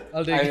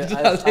 I'll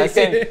take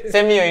it.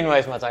 Send me your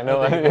invoice, Machang. No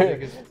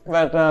worry.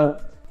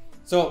 But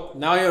so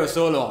now you're a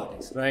solo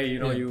artist, right?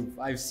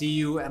 I see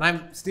you, and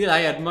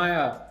I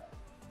admire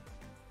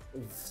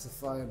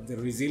the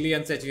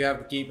resilience that you have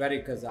to keep at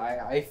it, because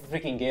I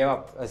freaking gave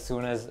up as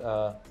soon as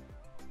my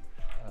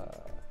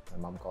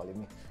mom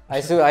calling me.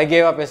 I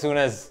gave up as soon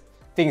as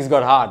things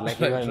got hard. Like,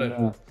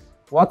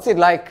 what's it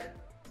like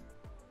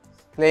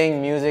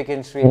playing music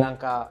in Sri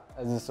Lanka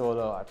as a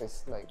solo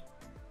artist? Like,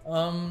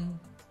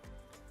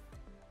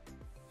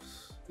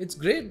 it's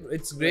great.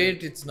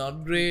 It's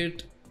not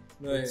great.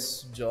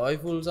 It's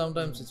joyful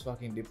sometimes. It's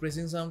fucking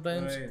depressing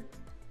sometimes.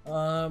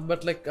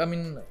 But like, I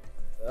mean,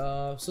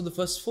 so the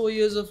first 4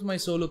 years of my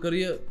solo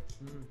career.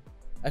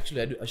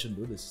 Actually, I should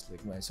do this.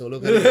 Like, my solo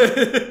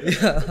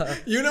career.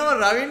 You know what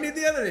Ravin did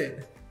the other day?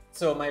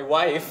 So my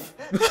wife,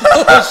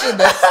 that's she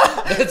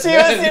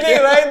was sitting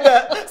right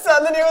there.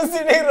 Suddenly was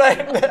sitting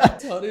right there.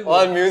 Sorry,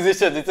 all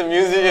musicians. It's a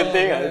musician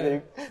thing, I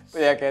think.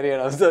 But yeah, carry on.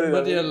 I'm sorry.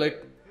 But yeah,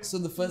 like, so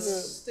the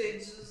first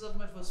stages of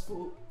my first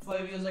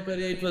 5 years of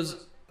career, it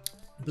was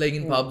playing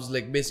in pubs,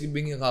 like basically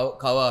being a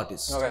cover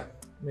artist. Okay.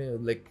 Yeah,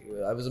 like,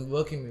 I was a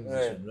working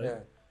musician,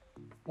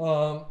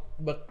 right?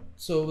 But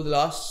so the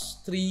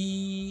last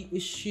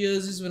 3-ish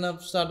years is when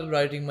I've started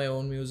writing my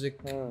own music,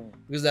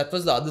 because that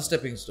was the other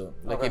stepping stone.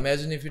 Like,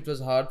 imagine if it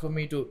was hard for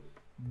me to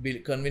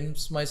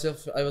convince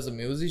myself I was a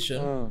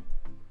musician.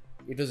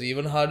 It was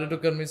even harder to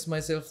convince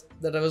myself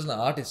that I was an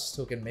artist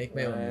who can make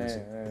my own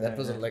music. That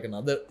was like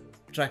another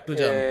track to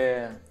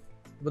jump.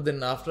 But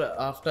then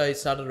after I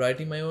started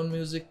writing my own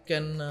music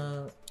and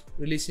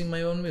releasing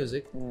my own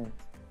music,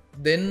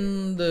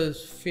 then the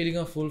feeling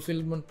of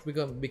fulfillment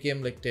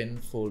became like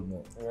tenfold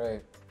more.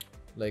 Right.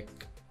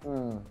 Like,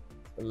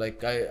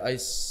 like I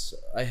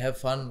have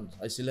fun.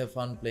 I still have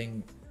fun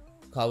playing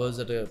covers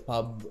at a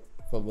pub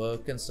for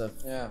work and stuff.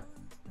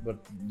 But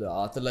the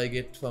arthur I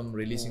get from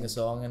releasing a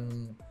song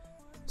and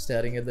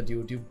staring at that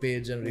YouTube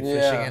page and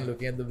refreshing and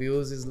looking at the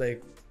views is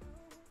like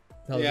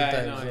 1,000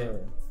 times.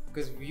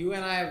 Because you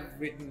and I have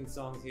written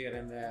songs here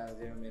and there,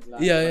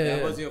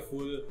 that was your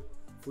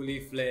fully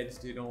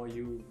fledged,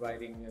 you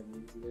writing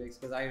lyrics.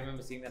 Because I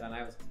remember seeing that, and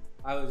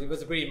it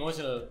was a pretty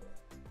emotional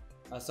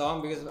a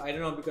song because I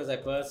don't know, because I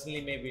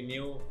personally maybe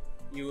knew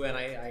you and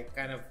I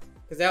kind of,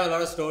 because there are a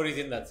lot of stories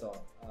in that song.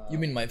 You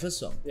mean my first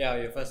song? Yeah,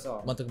 your first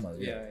song. Matakmal,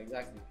 Yeah,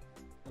 exactly.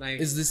 And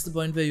is this the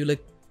point where you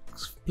like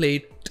play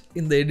it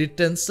in the edit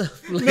and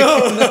stuff? Like, no,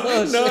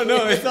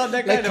 it's not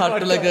that like kind cut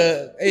of to like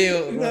a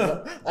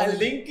I'll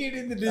link it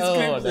in the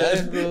oh,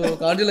 description. damn, bro.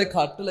 Can't you like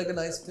cut to like a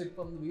nice clip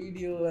from the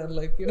video and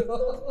like, you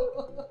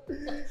know?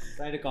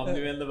 Try to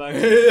compliment the bug.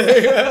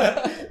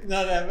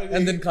 Not happening.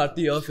 And then cut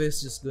to your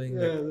face just going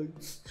like,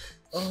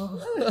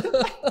 oh.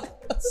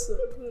 That's so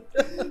good.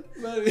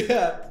 But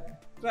yeah,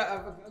 go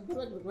back to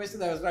the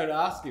question I was trying to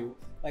ask you.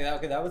 Like,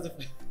 okay, that was the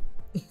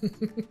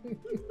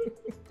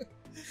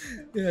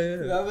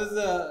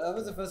that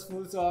was the first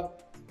full song.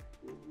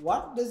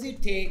 What does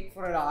it take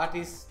for an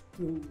artist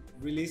to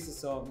release a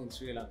song in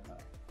Sri Lanka?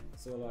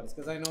 Solo artists,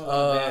 because I know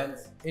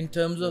bands. In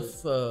terms of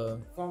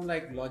from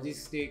like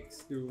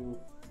logistics to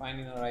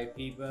finding the right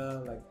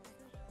people, like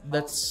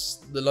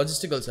that's the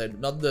logistical side,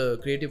 not the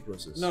creative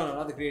process. No,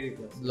 not the creative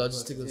process.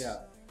 Logistical. Yeah.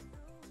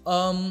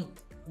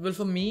 Well,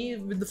 for me,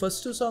 with the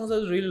first two songs, I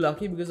was really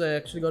lucky because I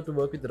actually got to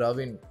work with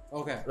Ravin.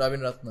 Okay. Ravin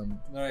Ratnam.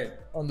 Right.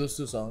 On those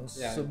two songs.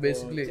 Yeah, so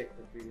basically,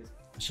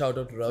 shout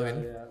out to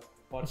Ravin. Yeah.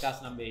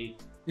 Podcast number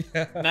 8.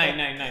 Yeah.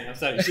 9. I'm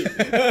sorry. We'll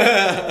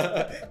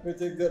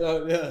check that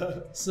out. Yeah.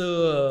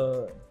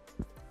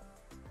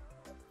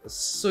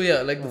 So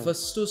yeah, like the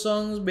first two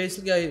songs,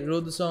 basically I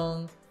wrote the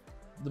song,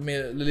 the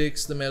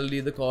lyrics, the melody,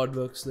 the chord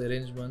works, the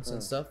arrangements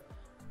and stuff.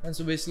 And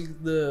so basically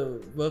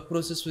the work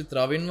process with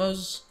Ravin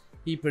was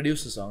he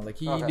produced the song. Like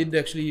he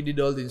did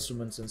all the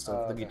instruments and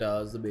stuff, the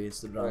guitars, the bass,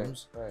 the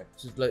drums. Right.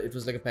 So it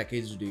was like a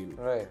package deal.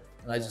 Right.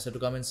 And I just had to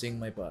come and sing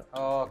my part.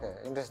 Oh, okay.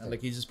 Interesting. And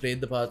like he just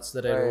played the parts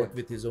that I wrote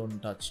with his own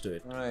touch to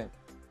it. Right.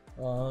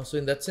 So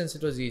in that sense,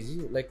 it was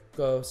easy. Like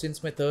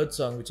since my third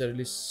song, which I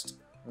released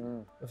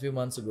a few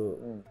months ago,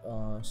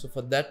 so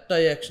for that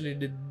I actually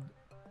did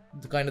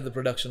the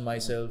production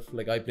myself.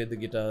 Like I played the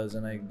guitars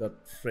and I got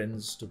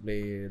friends to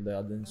play the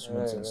other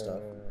instruments and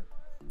stuff.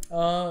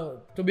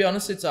 To be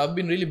honest, I've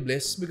been really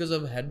blessed because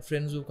I've had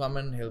friends who come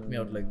and help me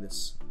out like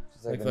this.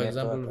 Like for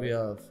example,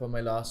 for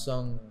my last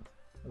song,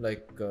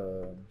 like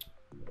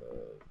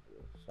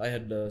I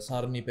had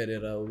Sarni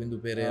Pereira, Vindu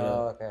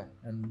Pereira,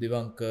 and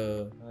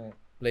Divanka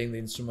playing the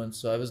instruments.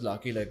 So I was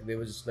lucky. Like they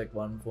were just like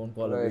one phone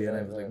call away, and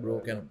I was like,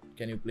 "Bro,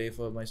 can you play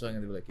for my song?"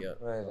 And they were like, "Yeah."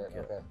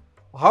 Okay.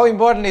 How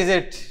important is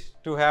it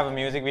to have a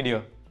music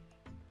video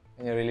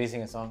when you're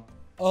releasing a song?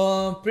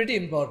 Pretty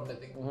important, I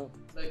think.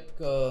 Like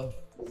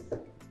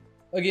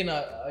again,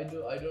 I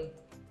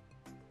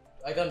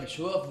can't be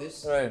sure of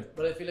this,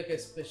 but I feel like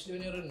especially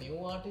when you're a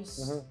new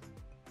artist,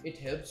 it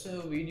helps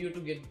a video to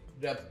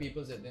grab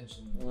people's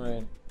attention.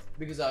 Right.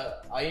 Because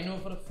I know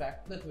for a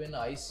fact that when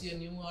I see a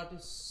new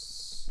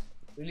artist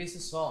release a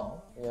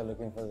song, you're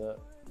looking for the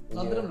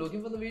video. Not that I'm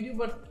looking for the video,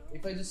 but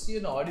if I just see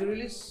an audio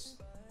release,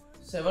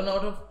 7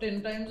 out of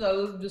 10 times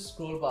I'll just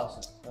scroll past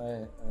it.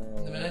 Right.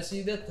 And then when I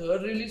see the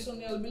third release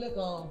only, I'll be like,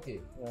 oh, okay.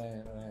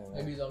 Right.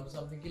 Maybe it's onto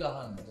something.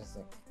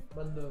 Interesting.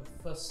 But the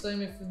first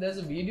time, if there's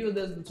a video,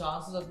 there's the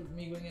chances of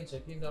me going and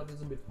checking it out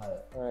is a bit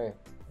higher. Right.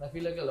 And I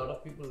feel like a lot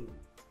of people.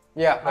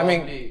 Yeah, I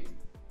mean,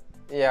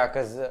 yeah,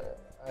 because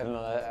I don't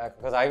know,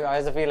 because I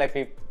also feel like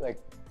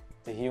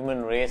the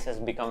human race has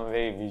become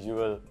very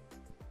visual.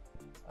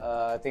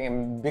 I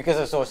think because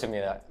of social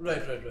media.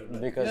 Right.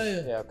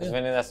 Because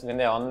when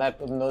they're on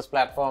those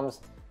platforms,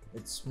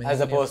 it's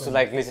as opposed to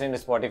like listening to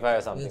Spotify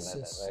or something like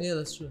that. Right? Yeah,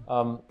 that's true.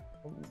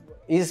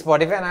 Is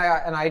Spotify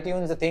and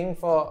iTunes a thing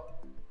for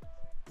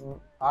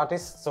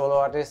artists, solo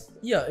artists?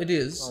 Yeah, it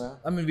is. Okay.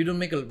 I mean, we don't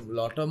make a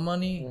lot of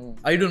money.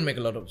 I don't make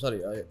a lot of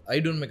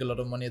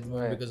money at the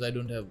moment because I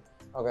don't have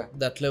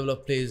that level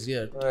of plays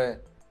yet. Right.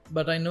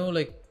 But I know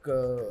like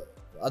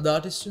other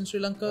artists in Sri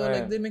Lanka,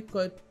 like they make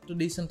quite a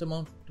decent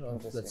amount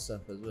of that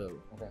stuff as well.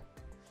 Okay.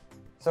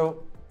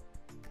 So,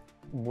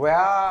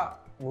 where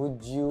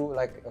would you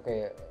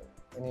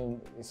any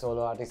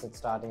solo artists that's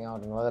starting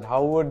out and all that?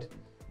 How would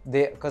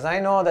they? Because I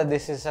know that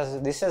this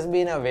has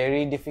been a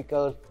very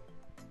difficult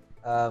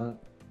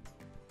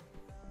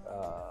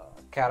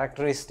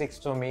characteristics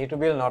to me to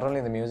build, not only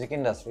in the music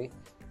industry,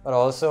 but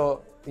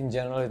also in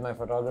general with my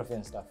photography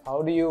and stuff.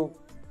 How do you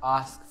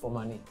ask for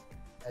money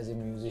as a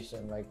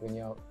musician? Like when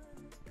you're,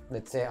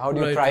 let's say, how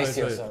do you price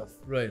yourself?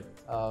 Right.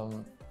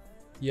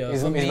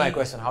 Is my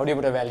question. How do you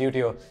put a value to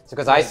your?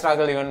 Because I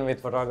struggle even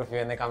with photography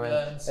when they come in,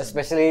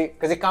 especially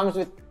because it comes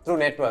through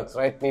networks,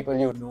 right? People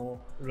you know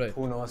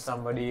who knows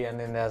somebody, and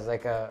then there's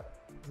like a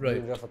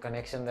bit of a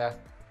connection there.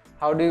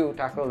 How do you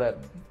tackle that?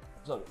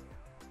 Sorry.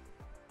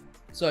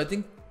 So I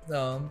think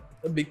a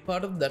big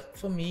part of that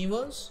for me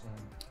was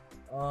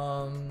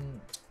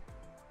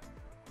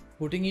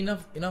putting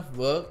enough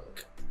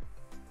work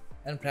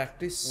and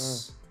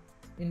practice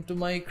into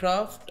my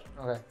craft.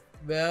 Okay.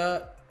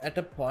 Where at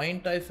a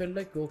point I felt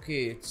like,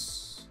 okay,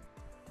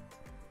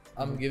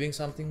 I'm giving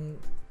something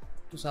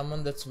to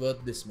someone that's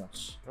worth this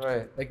much.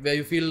 Right. Like where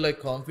you feel like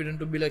confident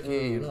to be like,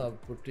 hey,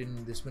 I've put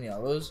in this many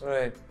hours.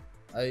 Right.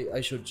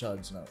 I should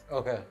charge now.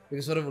 Okay.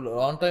 Because for a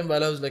long time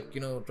while I was like,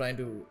 you know, trying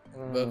to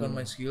work on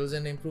my skills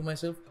and improve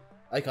myself,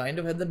 I kind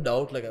of had the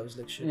doubt, like I was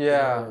like, shit,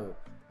 Yeah.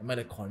 am I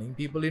like conning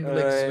people into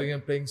like swinging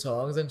and playing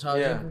songs and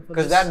charging them for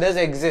because this? that does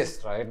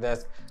exist, right?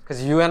 That's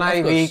because you and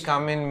I, we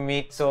come in,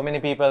 meet so many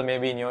people,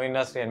 maybe in your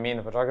industry and me in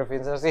the photography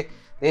industry.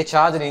 They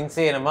charge an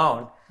insane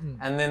amount,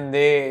 and then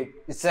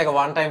it's like a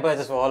one-time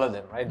purchase for all of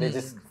them, right? They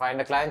just find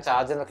a client,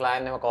 charge them, the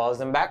client never calls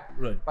them back.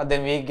 Right. But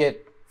then we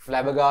get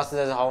flabbergasted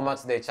as how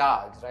much they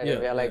charge, right? Yeah,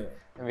 And we are like,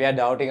 we are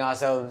doubting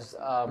ourselves.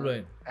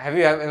 Right. Have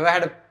you ever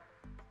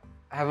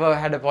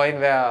had a point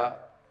where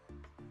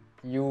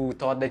you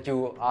thought that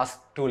you asked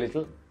too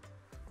little?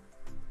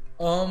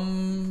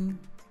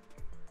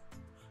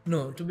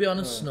 No, to be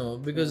honest, no,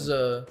 because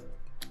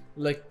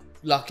like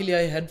luckily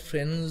I had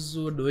friends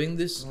who were doing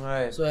this,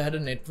 Right. so I had a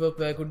network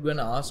where I could go and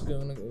ask, you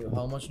know,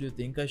 how much do you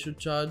think I should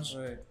charge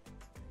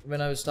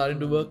when I was starting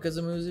to work as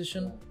a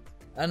musician,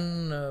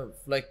 and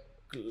like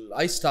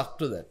I stuck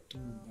to that.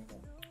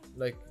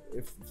 Like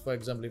if, for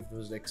example, if it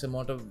was X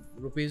amount of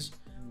rupees,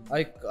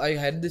 I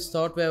had this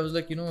thought where I was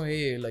like, you know,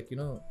 hey, like, you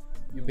know,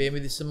 you pay me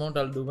this amount,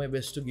 I'll do my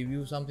best to give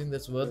you something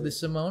that's worth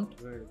this amount.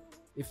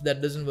 If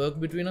that doesn't work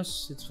between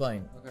us, it's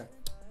fine.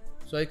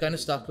 So I kind of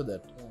stuck to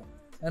that.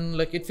 And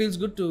like it feels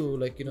good to,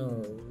 like, you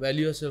know,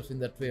 value yourself in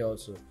that way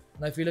also.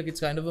 And I feel like it's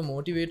kind of a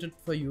motivated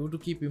for you to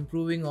keep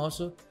improving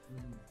also,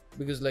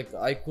 because like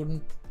I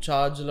couldn't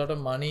charge a lot of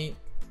money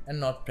and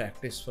not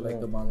practice for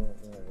like a month.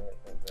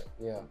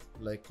 Yeah.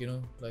 Like, you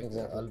know, like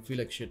I'll feel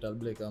like shit, I'll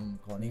be like, I'm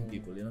conning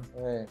people, you know.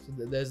 Right. So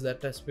there's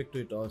that aspect to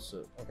it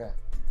also. Okay.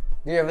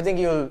 Do you ever think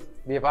you'll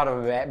be a part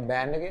of a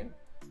band again?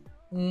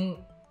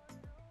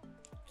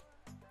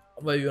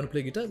 Why, you want to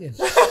play guitar again?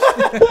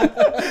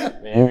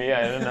 Maybe,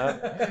 I don't know.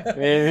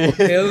 Maybe.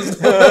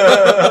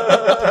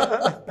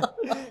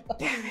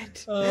 Damn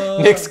it.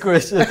 Next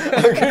question.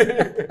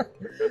 Okay.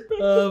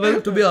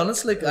 Well, to be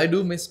honest, like I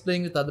do miss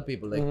playing with other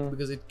people, like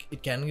because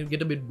it can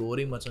get a bit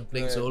boring much on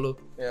playing solo.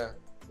 Yeah.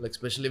 Like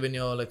especially when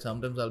you're like,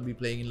 sometimes I'll be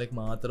playing in like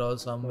Matra or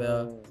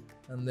somewhere,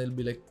 and there'll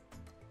be like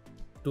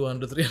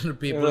 200, 300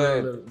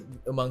 people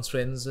amongst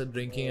friends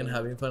drinking and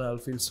having fun. I'll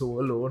feel so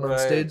alone on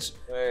stage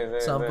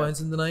some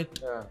points in the night.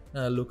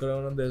 And I'll look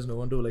around and there's no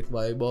one to like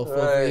vibe off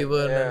of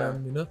even,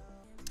 and you know,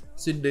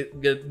 so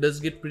it does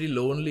get pretty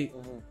lonely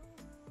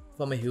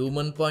from a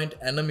human point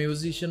and a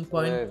musician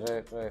point.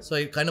 So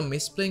I kind of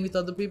miss playing with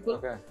other people.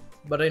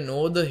 But I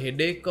know the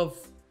headache of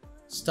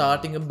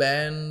starting a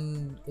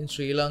band in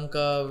Sri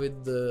Lanka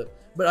with the...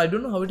 But I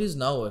don't know how it is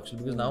now actually,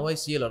 because now I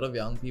see a lot of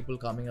young people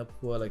coming up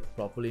who are like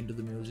properly into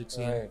the music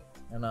scene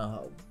and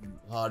are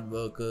hard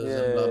workers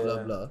and blah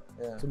blah blah.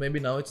 So maybe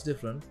now it's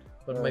different.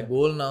 But my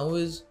goal now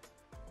is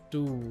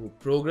to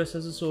progress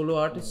as a solo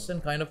artist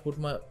and kind of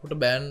put a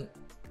band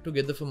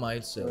together for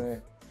myself.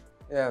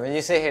 Yeah, when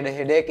you say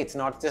headache, it's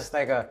not just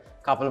like a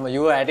couple of...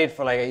 You were at it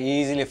for like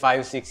easily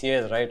 5-6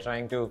 years, right?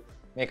 Trying to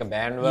make a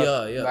band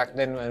work. Back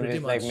then, when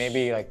with like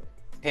maybe like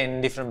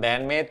 10 different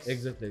bandmates.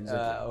 Exactly.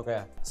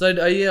 Okay. So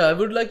I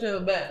would like to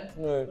have a band,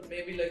 but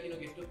maybe like, you know,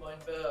 get to a point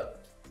where,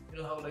 you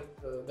know, how like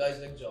guys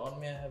like John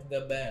may have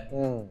their band,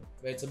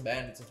 where it's a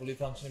band, it's a fully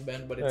functioning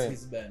band, but it's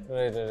his band,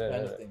 kind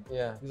of thing.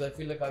 Yeah. Because I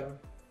feel like I would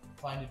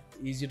find it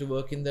easier to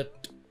work in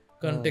that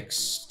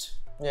context.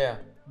 Yeah.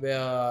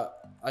 Where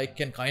I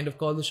can kind of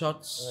call the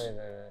shots.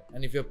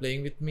 And if you're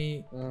playing with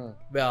me,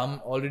 where I'm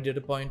already at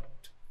a point,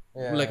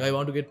 like I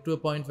want to get to a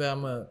point where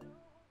I'm a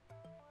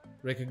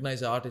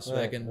recognized artist,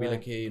 where I can be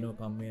like, hey, you know,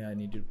 come here, I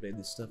need you to play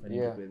this stuff, I need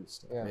you to play this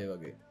stuff.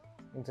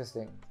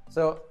 Interesting.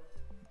 So,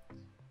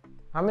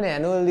 how many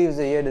annual leaves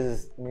a year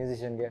does a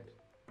musician get?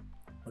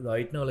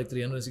 Right now, like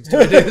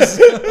 360 days.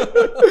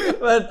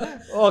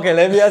 But, okay,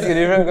 let me ask you a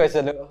different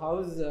question.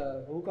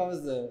 Who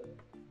covers the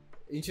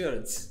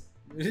insurance?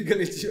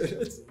 Medical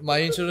insurance. My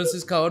insurance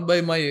is covered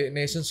by my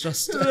Nation's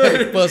Trust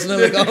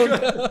personal account.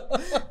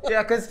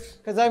 Yeah,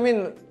 because I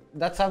mean,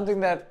 that's something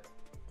that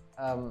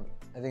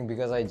I think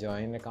because I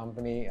joined a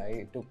company,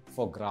 I took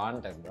for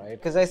granted, right?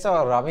 Because I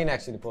saw Ravin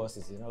actually post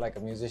this, you know, like a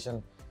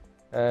musician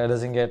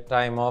doesn't get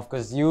time off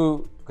because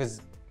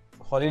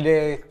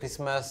holiday,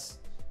 Christmas,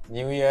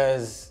 New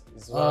Year's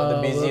is one of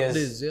the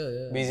busiest,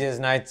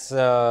 busiest nights.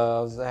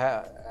 How's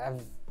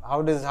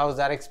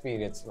that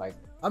experience like?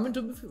 I mean,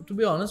 to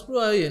be honest, bro,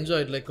 I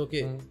enjoyed. Like,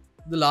 okay,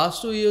 the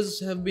last 2 years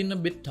have been a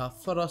bit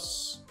tough for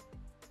us.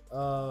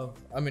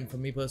 I mean, for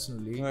me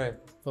personally,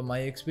 for my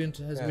experience,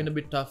 it has been a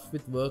bit tough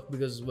with work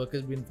because work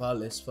has been far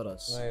less for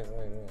us.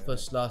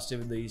 First, last year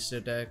with the Easter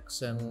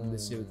attacks and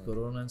this year with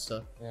Corona and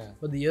stuff.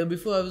 But the year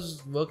before, I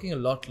was working a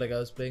lot. Like, I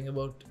was playing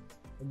about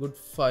a good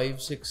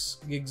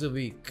 5-6 gigs a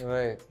week.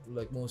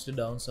 Like, mostly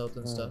down south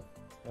and stuff.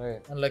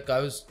 And like, I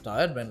was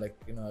tired, man. Like,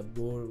 you know, I'd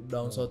go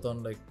down south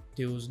on like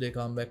Tuesday,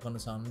 come back on a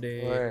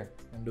Sunday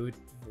and do it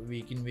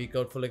week in, week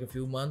out for like a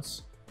few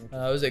months.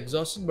 I was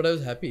exhausted, but I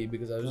was happy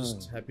because I was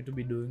just happy to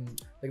be doing,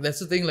 like, that's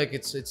the thing, like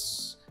it's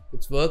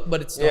work,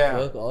 but it's not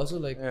work also.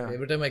 Like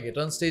every time I get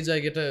on stage, I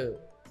get a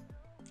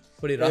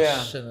pretty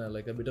rush and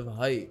like a bit of a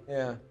high.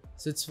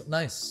 So it's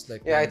nice.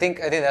 Like Yeah, I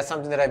think that's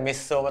something that I miss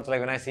so much.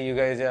 Like when I see you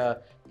guys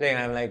playing,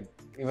 I'm like,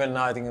 even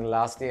now, I think in the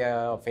last year,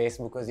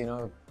 Facebook was,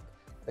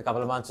 a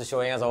couple of months of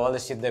showing us all the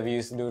shit that we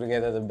used to do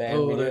together, the band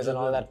videos and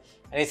all that.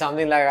 And it's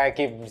something like I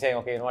keep saying,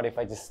 okay, you know what, if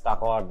I just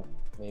stuck on,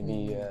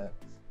 maybe,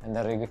 and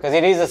the because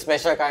it is a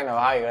special kind of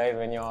high, right?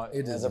 When you're,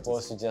 as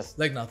opposed to just...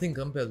 Like nothing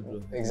compares,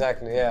 bro.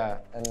 Exactly, yeah.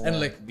 And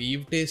like,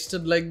 we've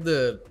tasted like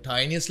the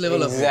tiniest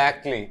level of it.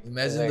 Exactly.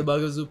 Imagine the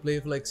buggers who play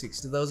for like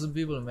 60,000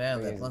 people, man.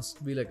 Crazy. That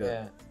must be like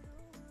a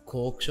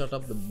coke shot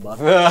up the butt.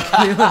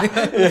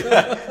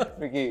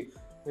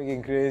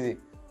 Freaking crazy.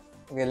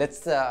 Okay,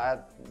 let's.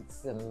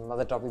 It's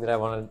another topic that I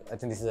want to. I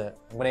think this is I'm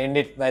going to end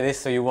it by this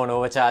so you won't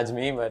overcharge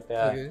me. But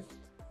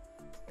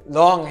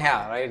long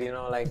hair, right?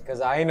 Because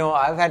I know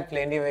I've had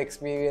plenty of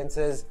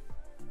experiences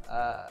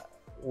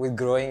with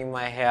growing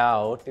my hair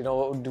out.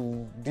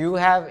 Do you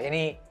have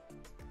any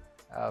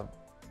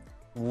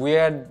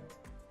weird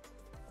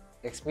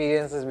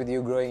experiences with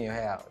you growing your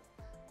hair out?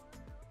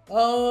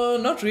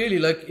 Not really.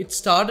 Like it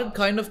started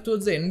kind of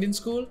towards the end in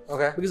school.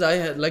 Okay. Because I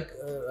had like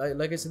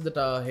I said that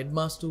our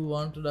headmaster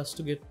wanted us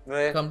to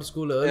come to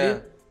school earlier.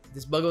 Yeah.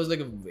 This bugger was like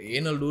a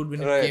anal dude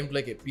when it came to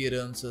like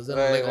appearances and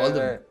like all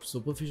the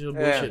superficial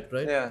bullshit,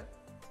 right? Yeah.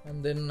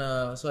 And then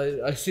so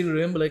I still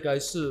remember like I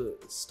used to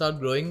start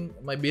growing.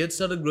 My beard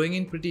started growing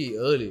in pretty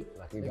early.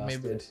 Lucky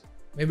bastard.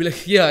 Maybe like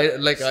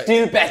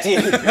still patchy.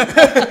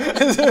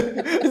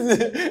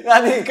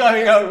 Nothing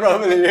coming out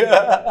properly.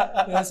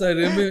 Yeah, so I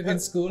remember in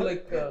school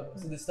like so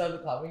they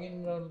started coming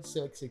in around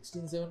like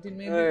 16, 17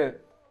 maybe. Right.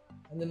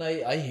 And then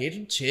I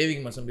hated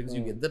shaving myself because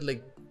you get that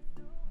like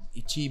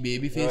itchy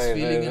baby face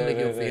feeling and like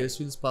your face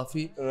feels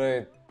puffy.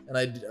 Right. And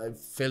I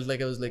felt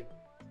like I was like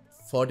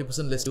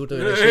 40% less cuter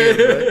when I shaved,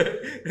 right?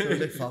 So I was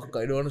like, fuck,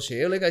 I don't want to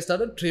shave. Like I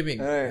started trimming.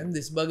 And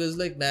this bugger's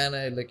like, nah,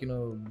 like,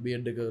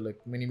 beard like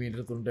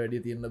millimeter thunta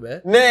adiya tiyanna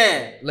ba.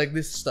 Like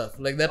this stuff.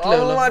 Like that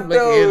level of like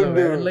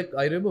and like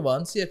I remember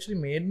once he actually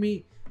made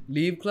me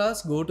leave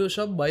class, go to a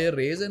shop, buy a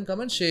razor and come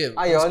and shave.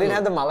 You already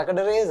had the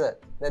Malakada razor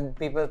that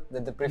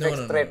the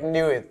prefects threatened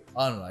you with.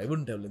 Oh no, I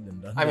wouldn't have let them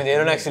done. I mean, they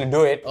don't actually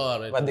do it.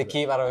 Right, but they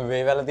keep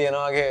වේවැල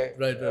තියනවා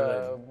right.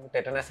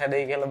 tetanus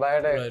හැදෙයි කියලා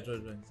බයට. Right.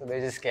 So they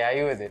just scare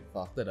you with it.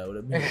 Fuck that, I would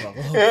have been fuck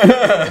off.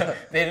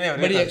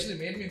 But he actually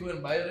made me go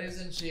and buy a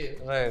razor and shave.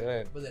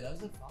 Right. But then I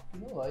was like, fuck,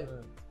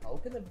 how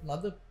can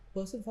another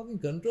person fucking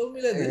control me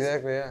like this?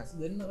 Exactly, yeah. So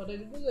then what I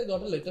did was I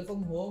got a letter from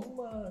home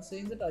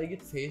saying that I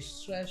get face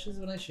rashes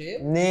when I shave.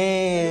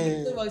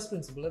 The vice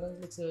principal and I was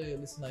like, sir,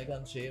 listen, I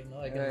can't shave now,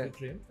 I can only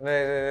trim.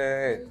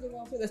 Right. I was like,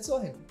 okay, that's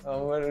fine.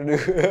 What to do?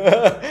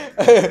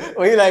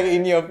 Were you like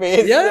in your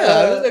face? Yeah,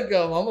 I was like,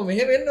 mama,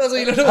 mehe wenna so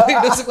ඊළඟ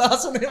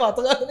class එකේ මත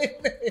ගන්න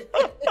ඉන්නේ.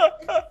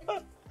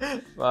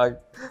 Fuck.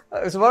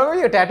 So what about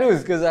your tattoos?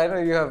 Because I know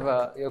you have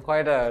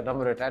quite a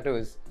number of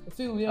tattoos. A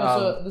few, yeah.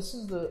 So this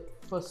is the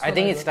first. I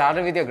think it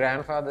started with your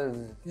grandfather's.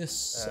 Yes.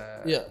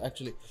 Yeah,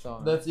 actually. Song.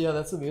 That's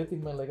the weird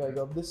thing, man. Like I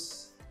got this.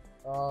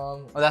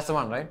 That's the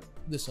one, right?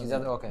 This one.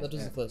 Okay. That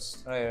was the first.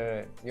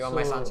 Right. You are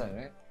my sunshine,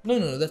 right?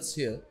 No, that's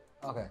here.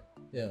 Okay.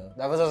 Yeah.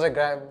 That was also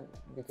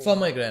for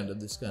my granddad.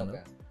 This kind of.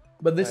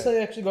 But this I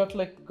actually got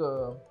like.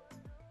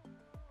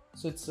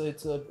 So it's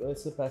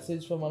a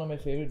passage from one of my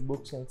favorite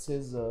books, and it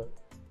says,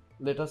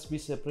 "Let us be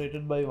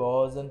separated by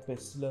wars and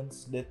pestilence,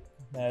 death,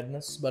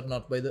 madness, but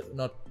not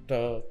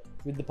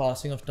with the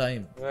passing of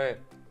time." Right.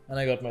 And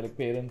I got my like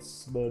parents'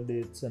 birth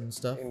dates and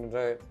stuff.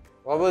 Right.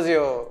 What was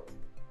your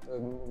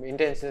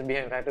intentions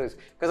behind tattoos?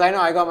 Because I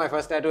know I got my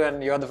first tattoo, and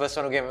you're the first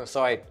one who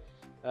saw it.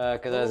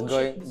 Because I was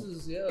going,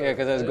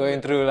 because I was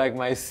going through like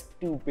my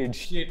stupid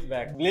shit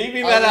back.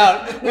 Leaving that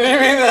out.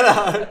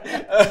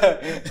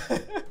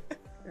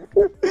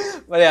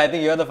 But yeah, I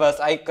think you're the first.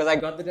 Because I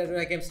got the tattoo,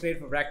 I came straight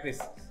for practice.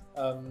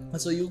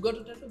 So you got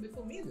a tattoo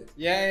before me then?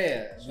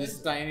 Yeah. This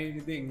tiny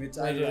thing which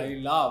I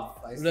love.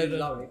 I still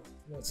love it.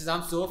 It's just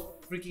I'm so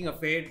freaking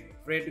afraid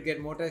to get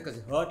more tattoos because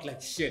it hurt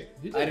like shit.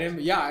 I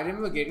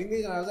remember getting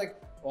these and I was like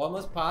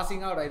almost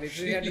passing out. I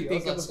literally had to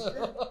think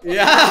about.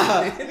 Yeah,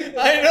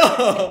 I know.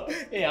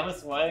 Hey, I'm a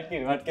small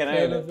kid. What can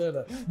I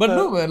do? But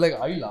no, man, like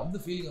I love the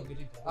feeling of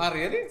getting tattoos.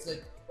 Really? It's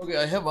like, okay,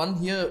 I have one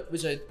here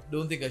which I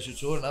don't think I should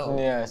show now.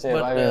 Yeah, same.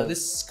 But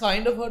this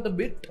kind of hurt a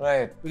bit.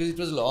 Right. Because it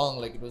was long,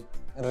 like it was.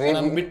 And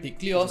I'm a bit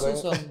tickly also,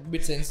 so I'm a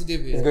bit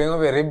sensitive here. It's going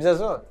over your ribs as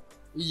well?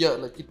 Yeah,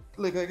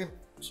 like I can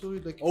show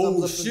you like.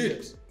 Oh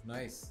shit!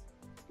 Nice.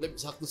 Let me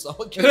suck the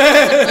stomach.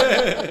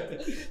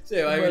 So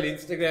I will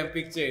Instagram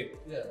picture it.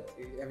 Yeah.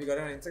 Have you got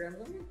an Instagram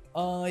something?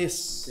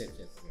 Yes.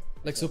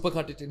 Like super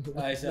cut it into.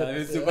 I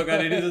will super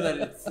cut it into that.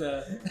 It's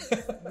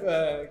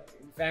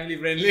family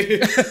friendly.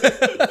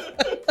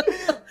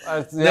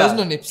 There's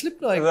no nip slip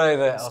like right.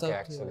 Okay,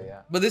 actually,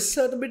 yeah. But this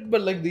hurt a bit.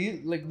 But like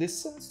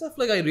this and stuff,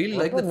 like I really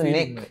like the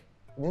feeling. Neck?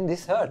 Didn't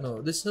this hurt?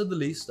 No, this hurt the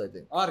least, I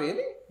think. Oh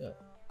really? Yeah.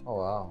 Oh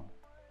wow.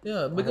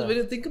 Yeah, because when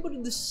you think about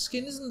it, this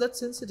skin isn't that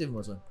sensitive,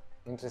 Mosan.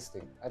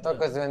 Interesting. I thought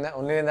because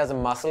only when there's a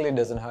muscle, it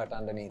doesn't hurt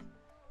underneath.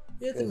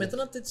 Yeah, the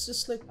methanat, it's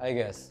just like. I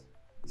guess.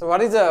 So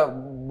what is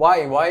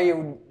why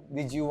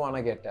did you want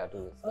to get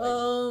tattoos?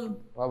 Like,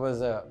 what was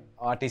the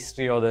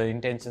artistry or the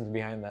intentions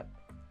behind that?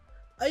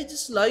 I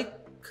just like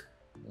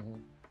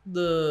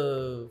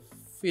the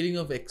feeling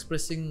of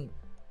expressing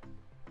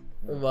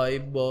a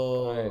vibe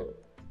or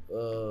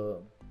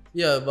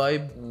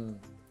vibe.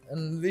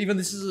 And even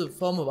this is a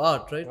form of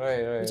art, right?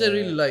 Which I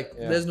really like.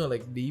 There's no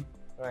like deep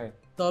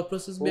thought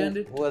process behind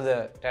it. Who are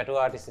the tattoo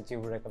artists that you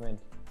would recommend?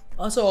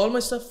 So all my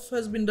stuff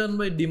has been done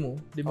by Dimo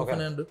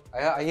Fernando.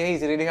 I hear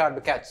he's really hard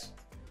to catch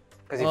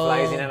because he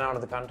flies in and out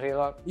of the country a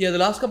lot. Yeah, the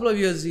last couple of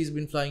years he's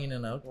been flying in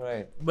and out.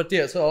 Right. But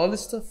yeah, so all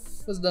this stuff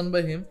was done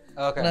by him.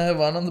 Okay. And I have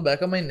one on the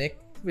back of my neck,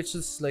 which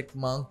is like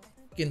monk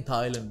in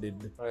Thailand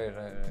did.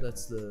 Right.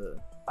 That's the...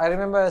 I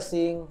remember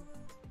seeing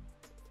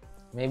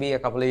maybe a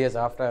couple of years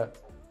after,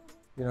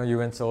 you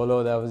went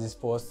solo, there was this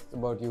post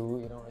about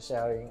you,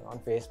 sharing on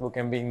Facebook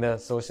and being the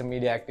social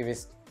media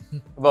activist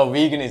about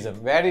veganism.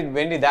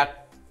 When did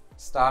that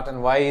start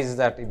and why is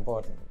that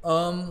important?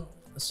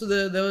 So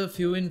there were a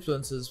few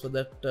influences for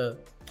that.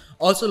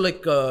 Also,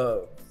 like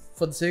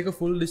for the sake of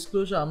full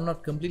disclosure, I'm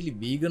not completely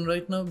vegan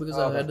right now because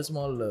I've had a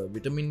small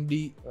vitamin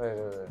D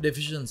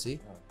deficiency.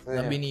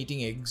 I've been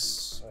eating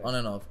eggs on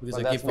and off because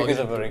I keep because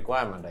of a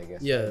requirement, I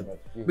guess. Yeah,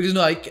 because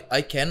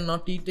I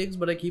cannot eat eggs,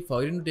 but I keep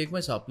forgetting to take my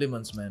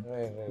supplements, man.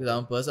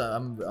 Because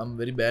I'm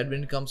very bad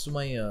when it comes to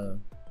my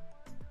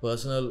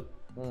personal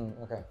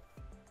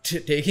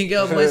taking care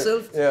of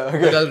myself.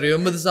 Like I'll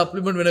remember the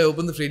supplement when I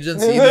open the fridge and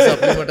see the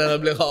supplement, and I'll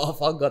be like, oh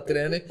fuck, got it,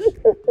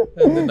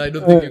 and then I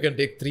don't think you can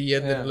take 3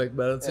 and then like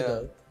balance it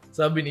out.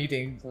 So I've been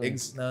eating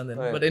eggs now and then.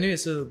 But anyway,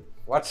 so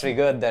what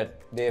triggered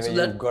that day when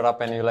you got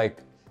up and you like?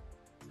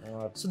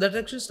 So that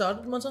actually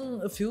started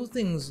on a few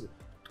things,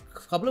 a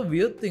couple of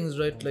weird things,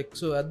 right? Like,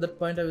 so at that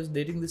point I was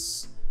dating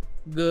this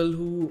girl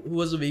who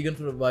was a vegan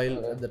for a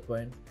while at that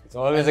point. It's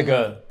always a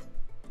girl.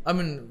 I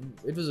mean,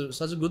 it was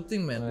such a good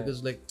thing, man,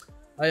 because like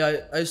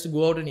I used to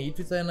go out and eat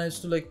with her, and I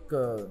used to like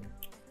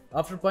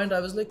after a point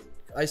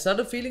I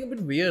started feeling a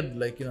bit weird,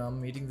 like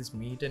I'm eating this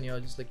meat and you're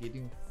just like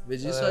eating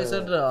veggies. So I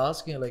started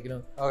asking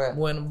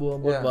more and more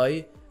about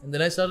why, and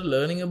then I started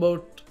learning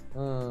about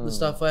the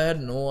stuff I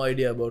had no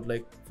idea about,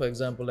 like for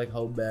example like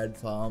how bad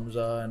farms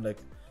are and like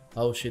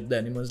how shit the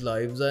animals'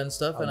 lives are and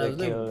stuff. And I was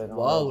like,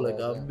 wow, like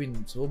I've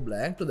been so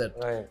blank to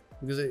that.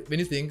 Because when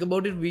you think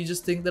about it, we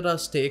just think that our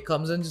steak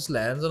comes and just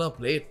lands on our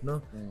plate,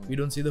 no? We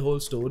don't see the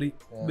whole story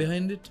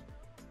behind it.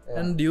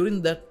 And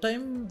during that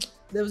time,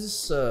 there was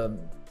this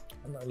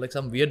like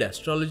some weird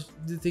astrology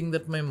thing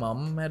that my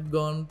mom had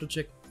gone to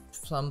check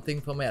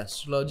something for my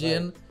astrology,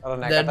 and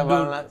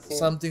that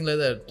something like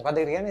that.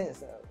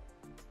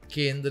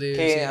 Kendra.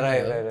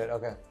 Right.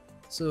 Okay.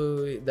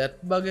 So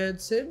that bug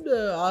had said,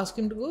 ask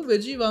him to go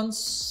veggie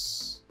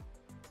once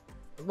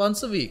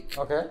a week.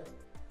 Okay.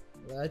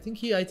 I think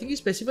he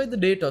specified the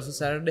date also.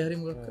 Saturday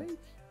Harim Gurkha.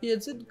 He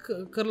had said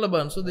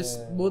Karlaban. So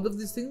both of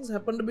these things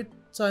happened a bit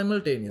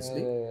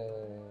simultaneously.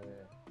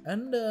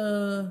 And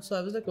so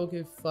I was like,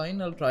 okay,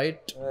 fine, I'll try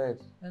it.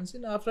 And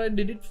then after I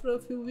did it for a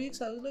few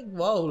weeks, I was like,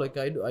 wow, like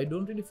I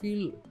don't really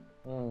feel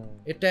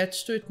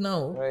attached to it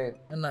now.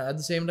 And at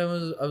the same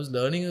time, I was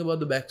learning about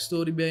the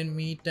backstory behind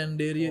meat and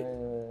dairy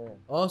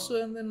also.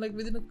 And then like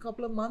within a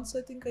couple of months,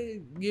 I think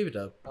I gave it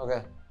up.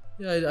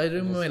 Yeah, I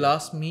remember my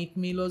last meat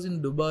meal was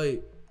in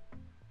Dubai,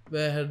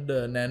 where I had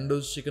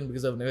Nando's chicken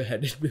because I've never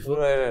had it before.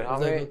 How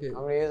many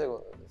years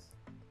ago was this?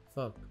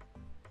 Fuck.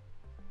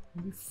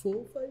 Maybe 4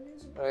 or 5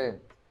 years ago. Right.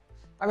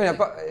 I mean,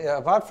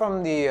 apart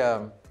from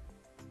the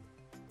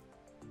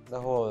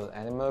whole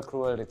animal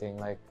cruelty thing,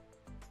 like,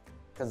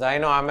 because I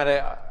know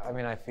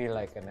I feel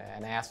like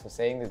an ass for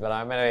saying this, but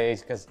I'm at an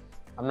age, because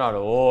I'm not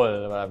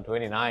old, but I'm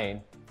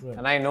 29.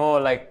 And I know,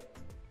 like,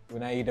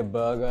 when I eat a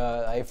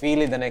burger, I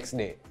feel it the next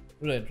day.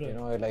 Right.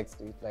 It likes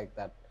to eat like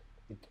that.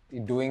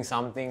 It doing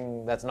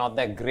something that's not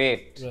that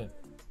great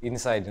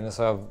inside,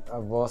 So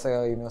I've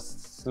also,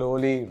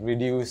 slowly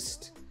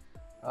reduced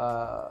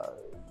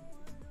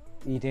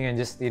eating and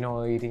just,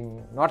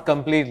 eating not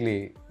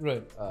completely.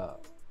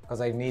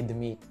 Because I need the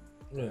meat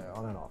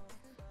on and off.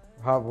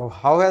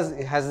 How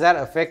has that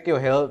affect your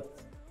health?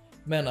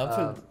 Man, I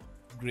feel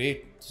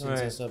great since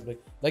I stopped.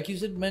 Like you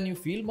said, man, you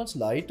feel much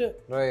lighter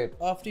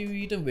after you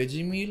eat a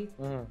veggie meal.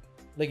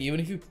 Like even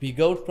if you pig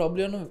out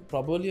probably on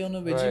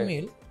a veggie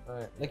meal,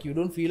 like you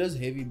don't feel as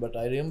heavy. But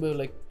I remember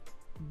like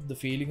the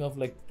feeling of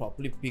like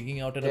properly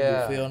pigging out at a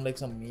buffet on like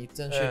some meats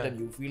and shit, and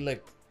you feel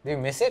like. Do you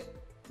miss it?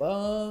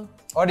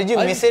 Or did you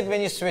miss it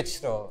when you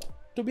switched?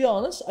 To be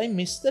honest, I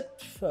miss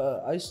that.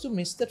 I used to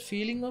miss that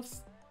feeling of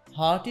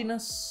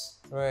heartiness,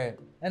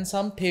 and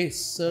some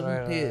taste,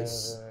 certain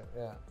taste.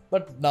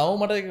 But now,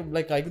 I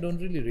don't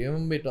really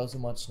remember it also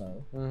much now,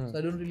 so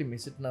I don't really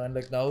miss it now. And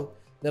like now,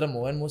 there are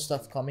more and more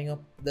stuff coming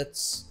up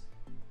that's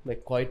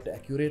like quite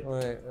accurate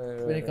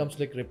when it comes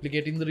to like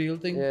replicating the real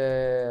thing.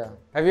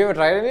 Have you ever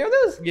tried any of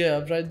those? Yeah,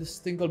 I've tried this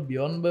thing called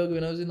Beyond Burger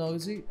when I was in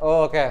Aussie.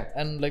 Oh, okay.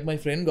 And like my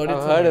friend got it.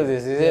 I've heard of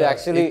this. Is it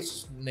actually?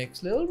 It's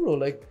next level, bro.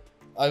 Like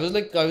I was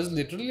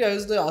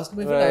asking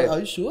my friend, are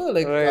you sure?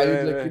 Like,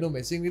 are you like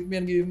messing with me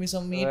and giving me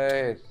some meat?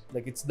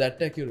 Like it's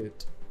that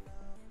accurate.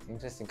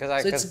 Interesting.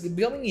 Because So it's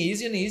becoming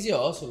easier and easier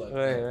also. Like,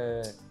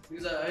 right.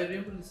 Because I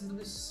remember listening to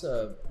this.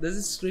 There's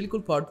this really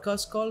cool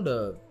podcast called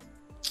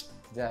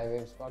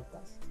Jayawaves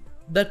podcast.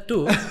 that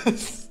too,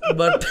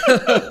 but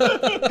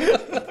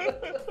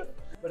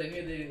but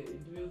anyway, they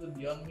interview the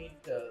Beyond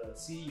Meat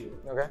CEO,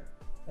 Okay.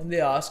 and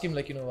they ask him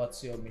like,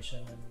 what's your mission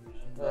and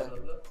vision, blah blah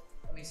blah,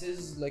 and he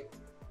says like,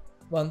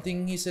 one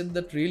thing he said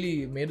that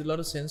really made a lot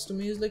of sense to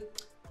me is like,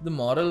 the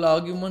moral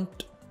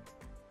argument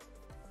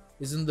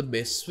isn't the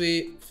best way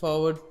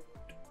forward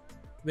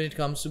when it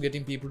comes to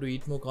getting people to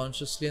eat more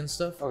consciously and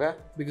stuff. Okay.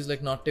 Because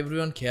like not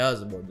everyone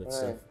cares about that Right.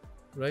 stuff,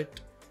 right?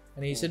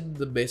 And he said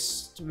the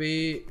best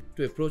way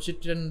to approach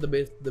it and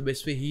the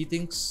best way he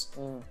thinks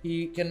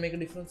he can make a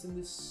difference in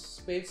these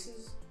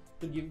spaces,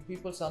 to give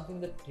people something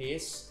that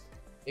tastes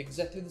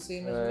exactly the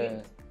same as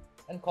meat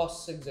and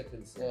costs exactly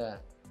the same. Yeah.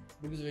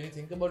 Because when you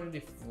think about it,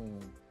 if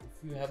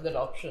you have that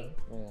option,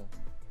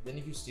 then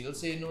if you still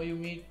say no, you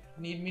need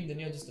meat, then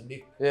you're just a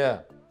dick.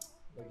 Yeah.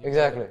 Like,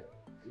 Exactly.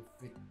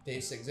 If it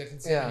tastes exactly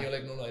the same, and you're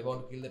like, no, I want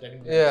to kill that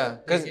animal. Yeah,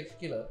 because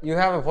killer. you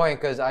have a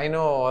point. Because I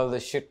know all the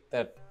shit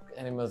that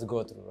animals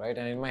go through, right?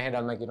 And in my head,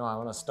 I'm like, I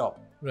want to stop,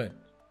 Right.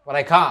 but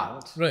I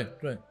can't. Right.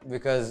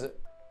 Because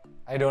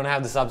I don't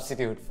have the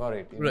substitute for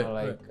it. You know,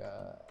 Right, like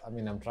I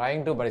mean, I'm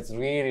trying to, but it's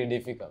really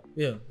difficult.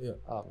 Yeah.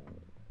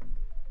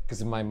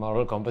 Because my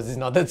moral compass is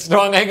not that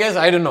strong, I guess.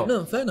 I don't know.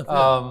 No, fair enough.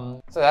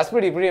 So that's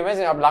pretty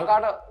amazing. Ab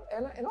Lanka,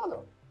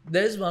 though.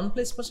 There's one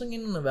place person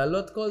in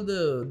Valwat called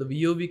the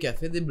VOV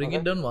cafe. They bring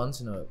it down once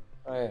in a while.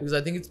 Right. Because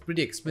I think it's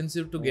pretty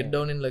expensive to get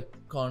down in like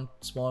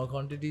small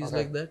quantities Okay.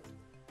 like that.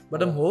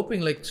 But I'm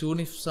hoping like soon,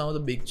 if some of the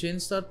big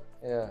chains start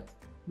Yeah.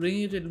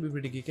 bringing it, it'll be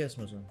pretty kick-ass,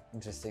 man.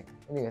 Interesting.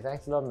 Anyway,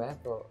 thanks a lot, man,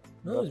 for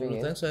No, dropping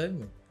in. thanks for having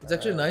me. It's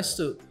actually nice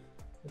to.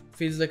 It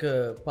feels like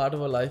a part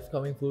of our life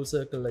coming full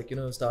circle. Like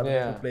starting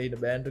to play in a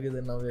band together.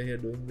 And now we're here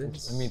doing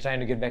this. Me trying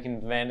to get back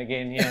in the van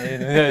again. Yeah.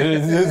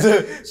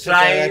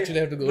 I actually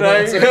have to go.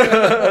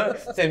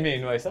 Trying. Send me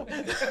invoice. Huh?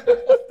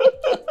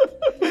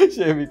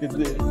 Sure, we can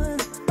do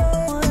it.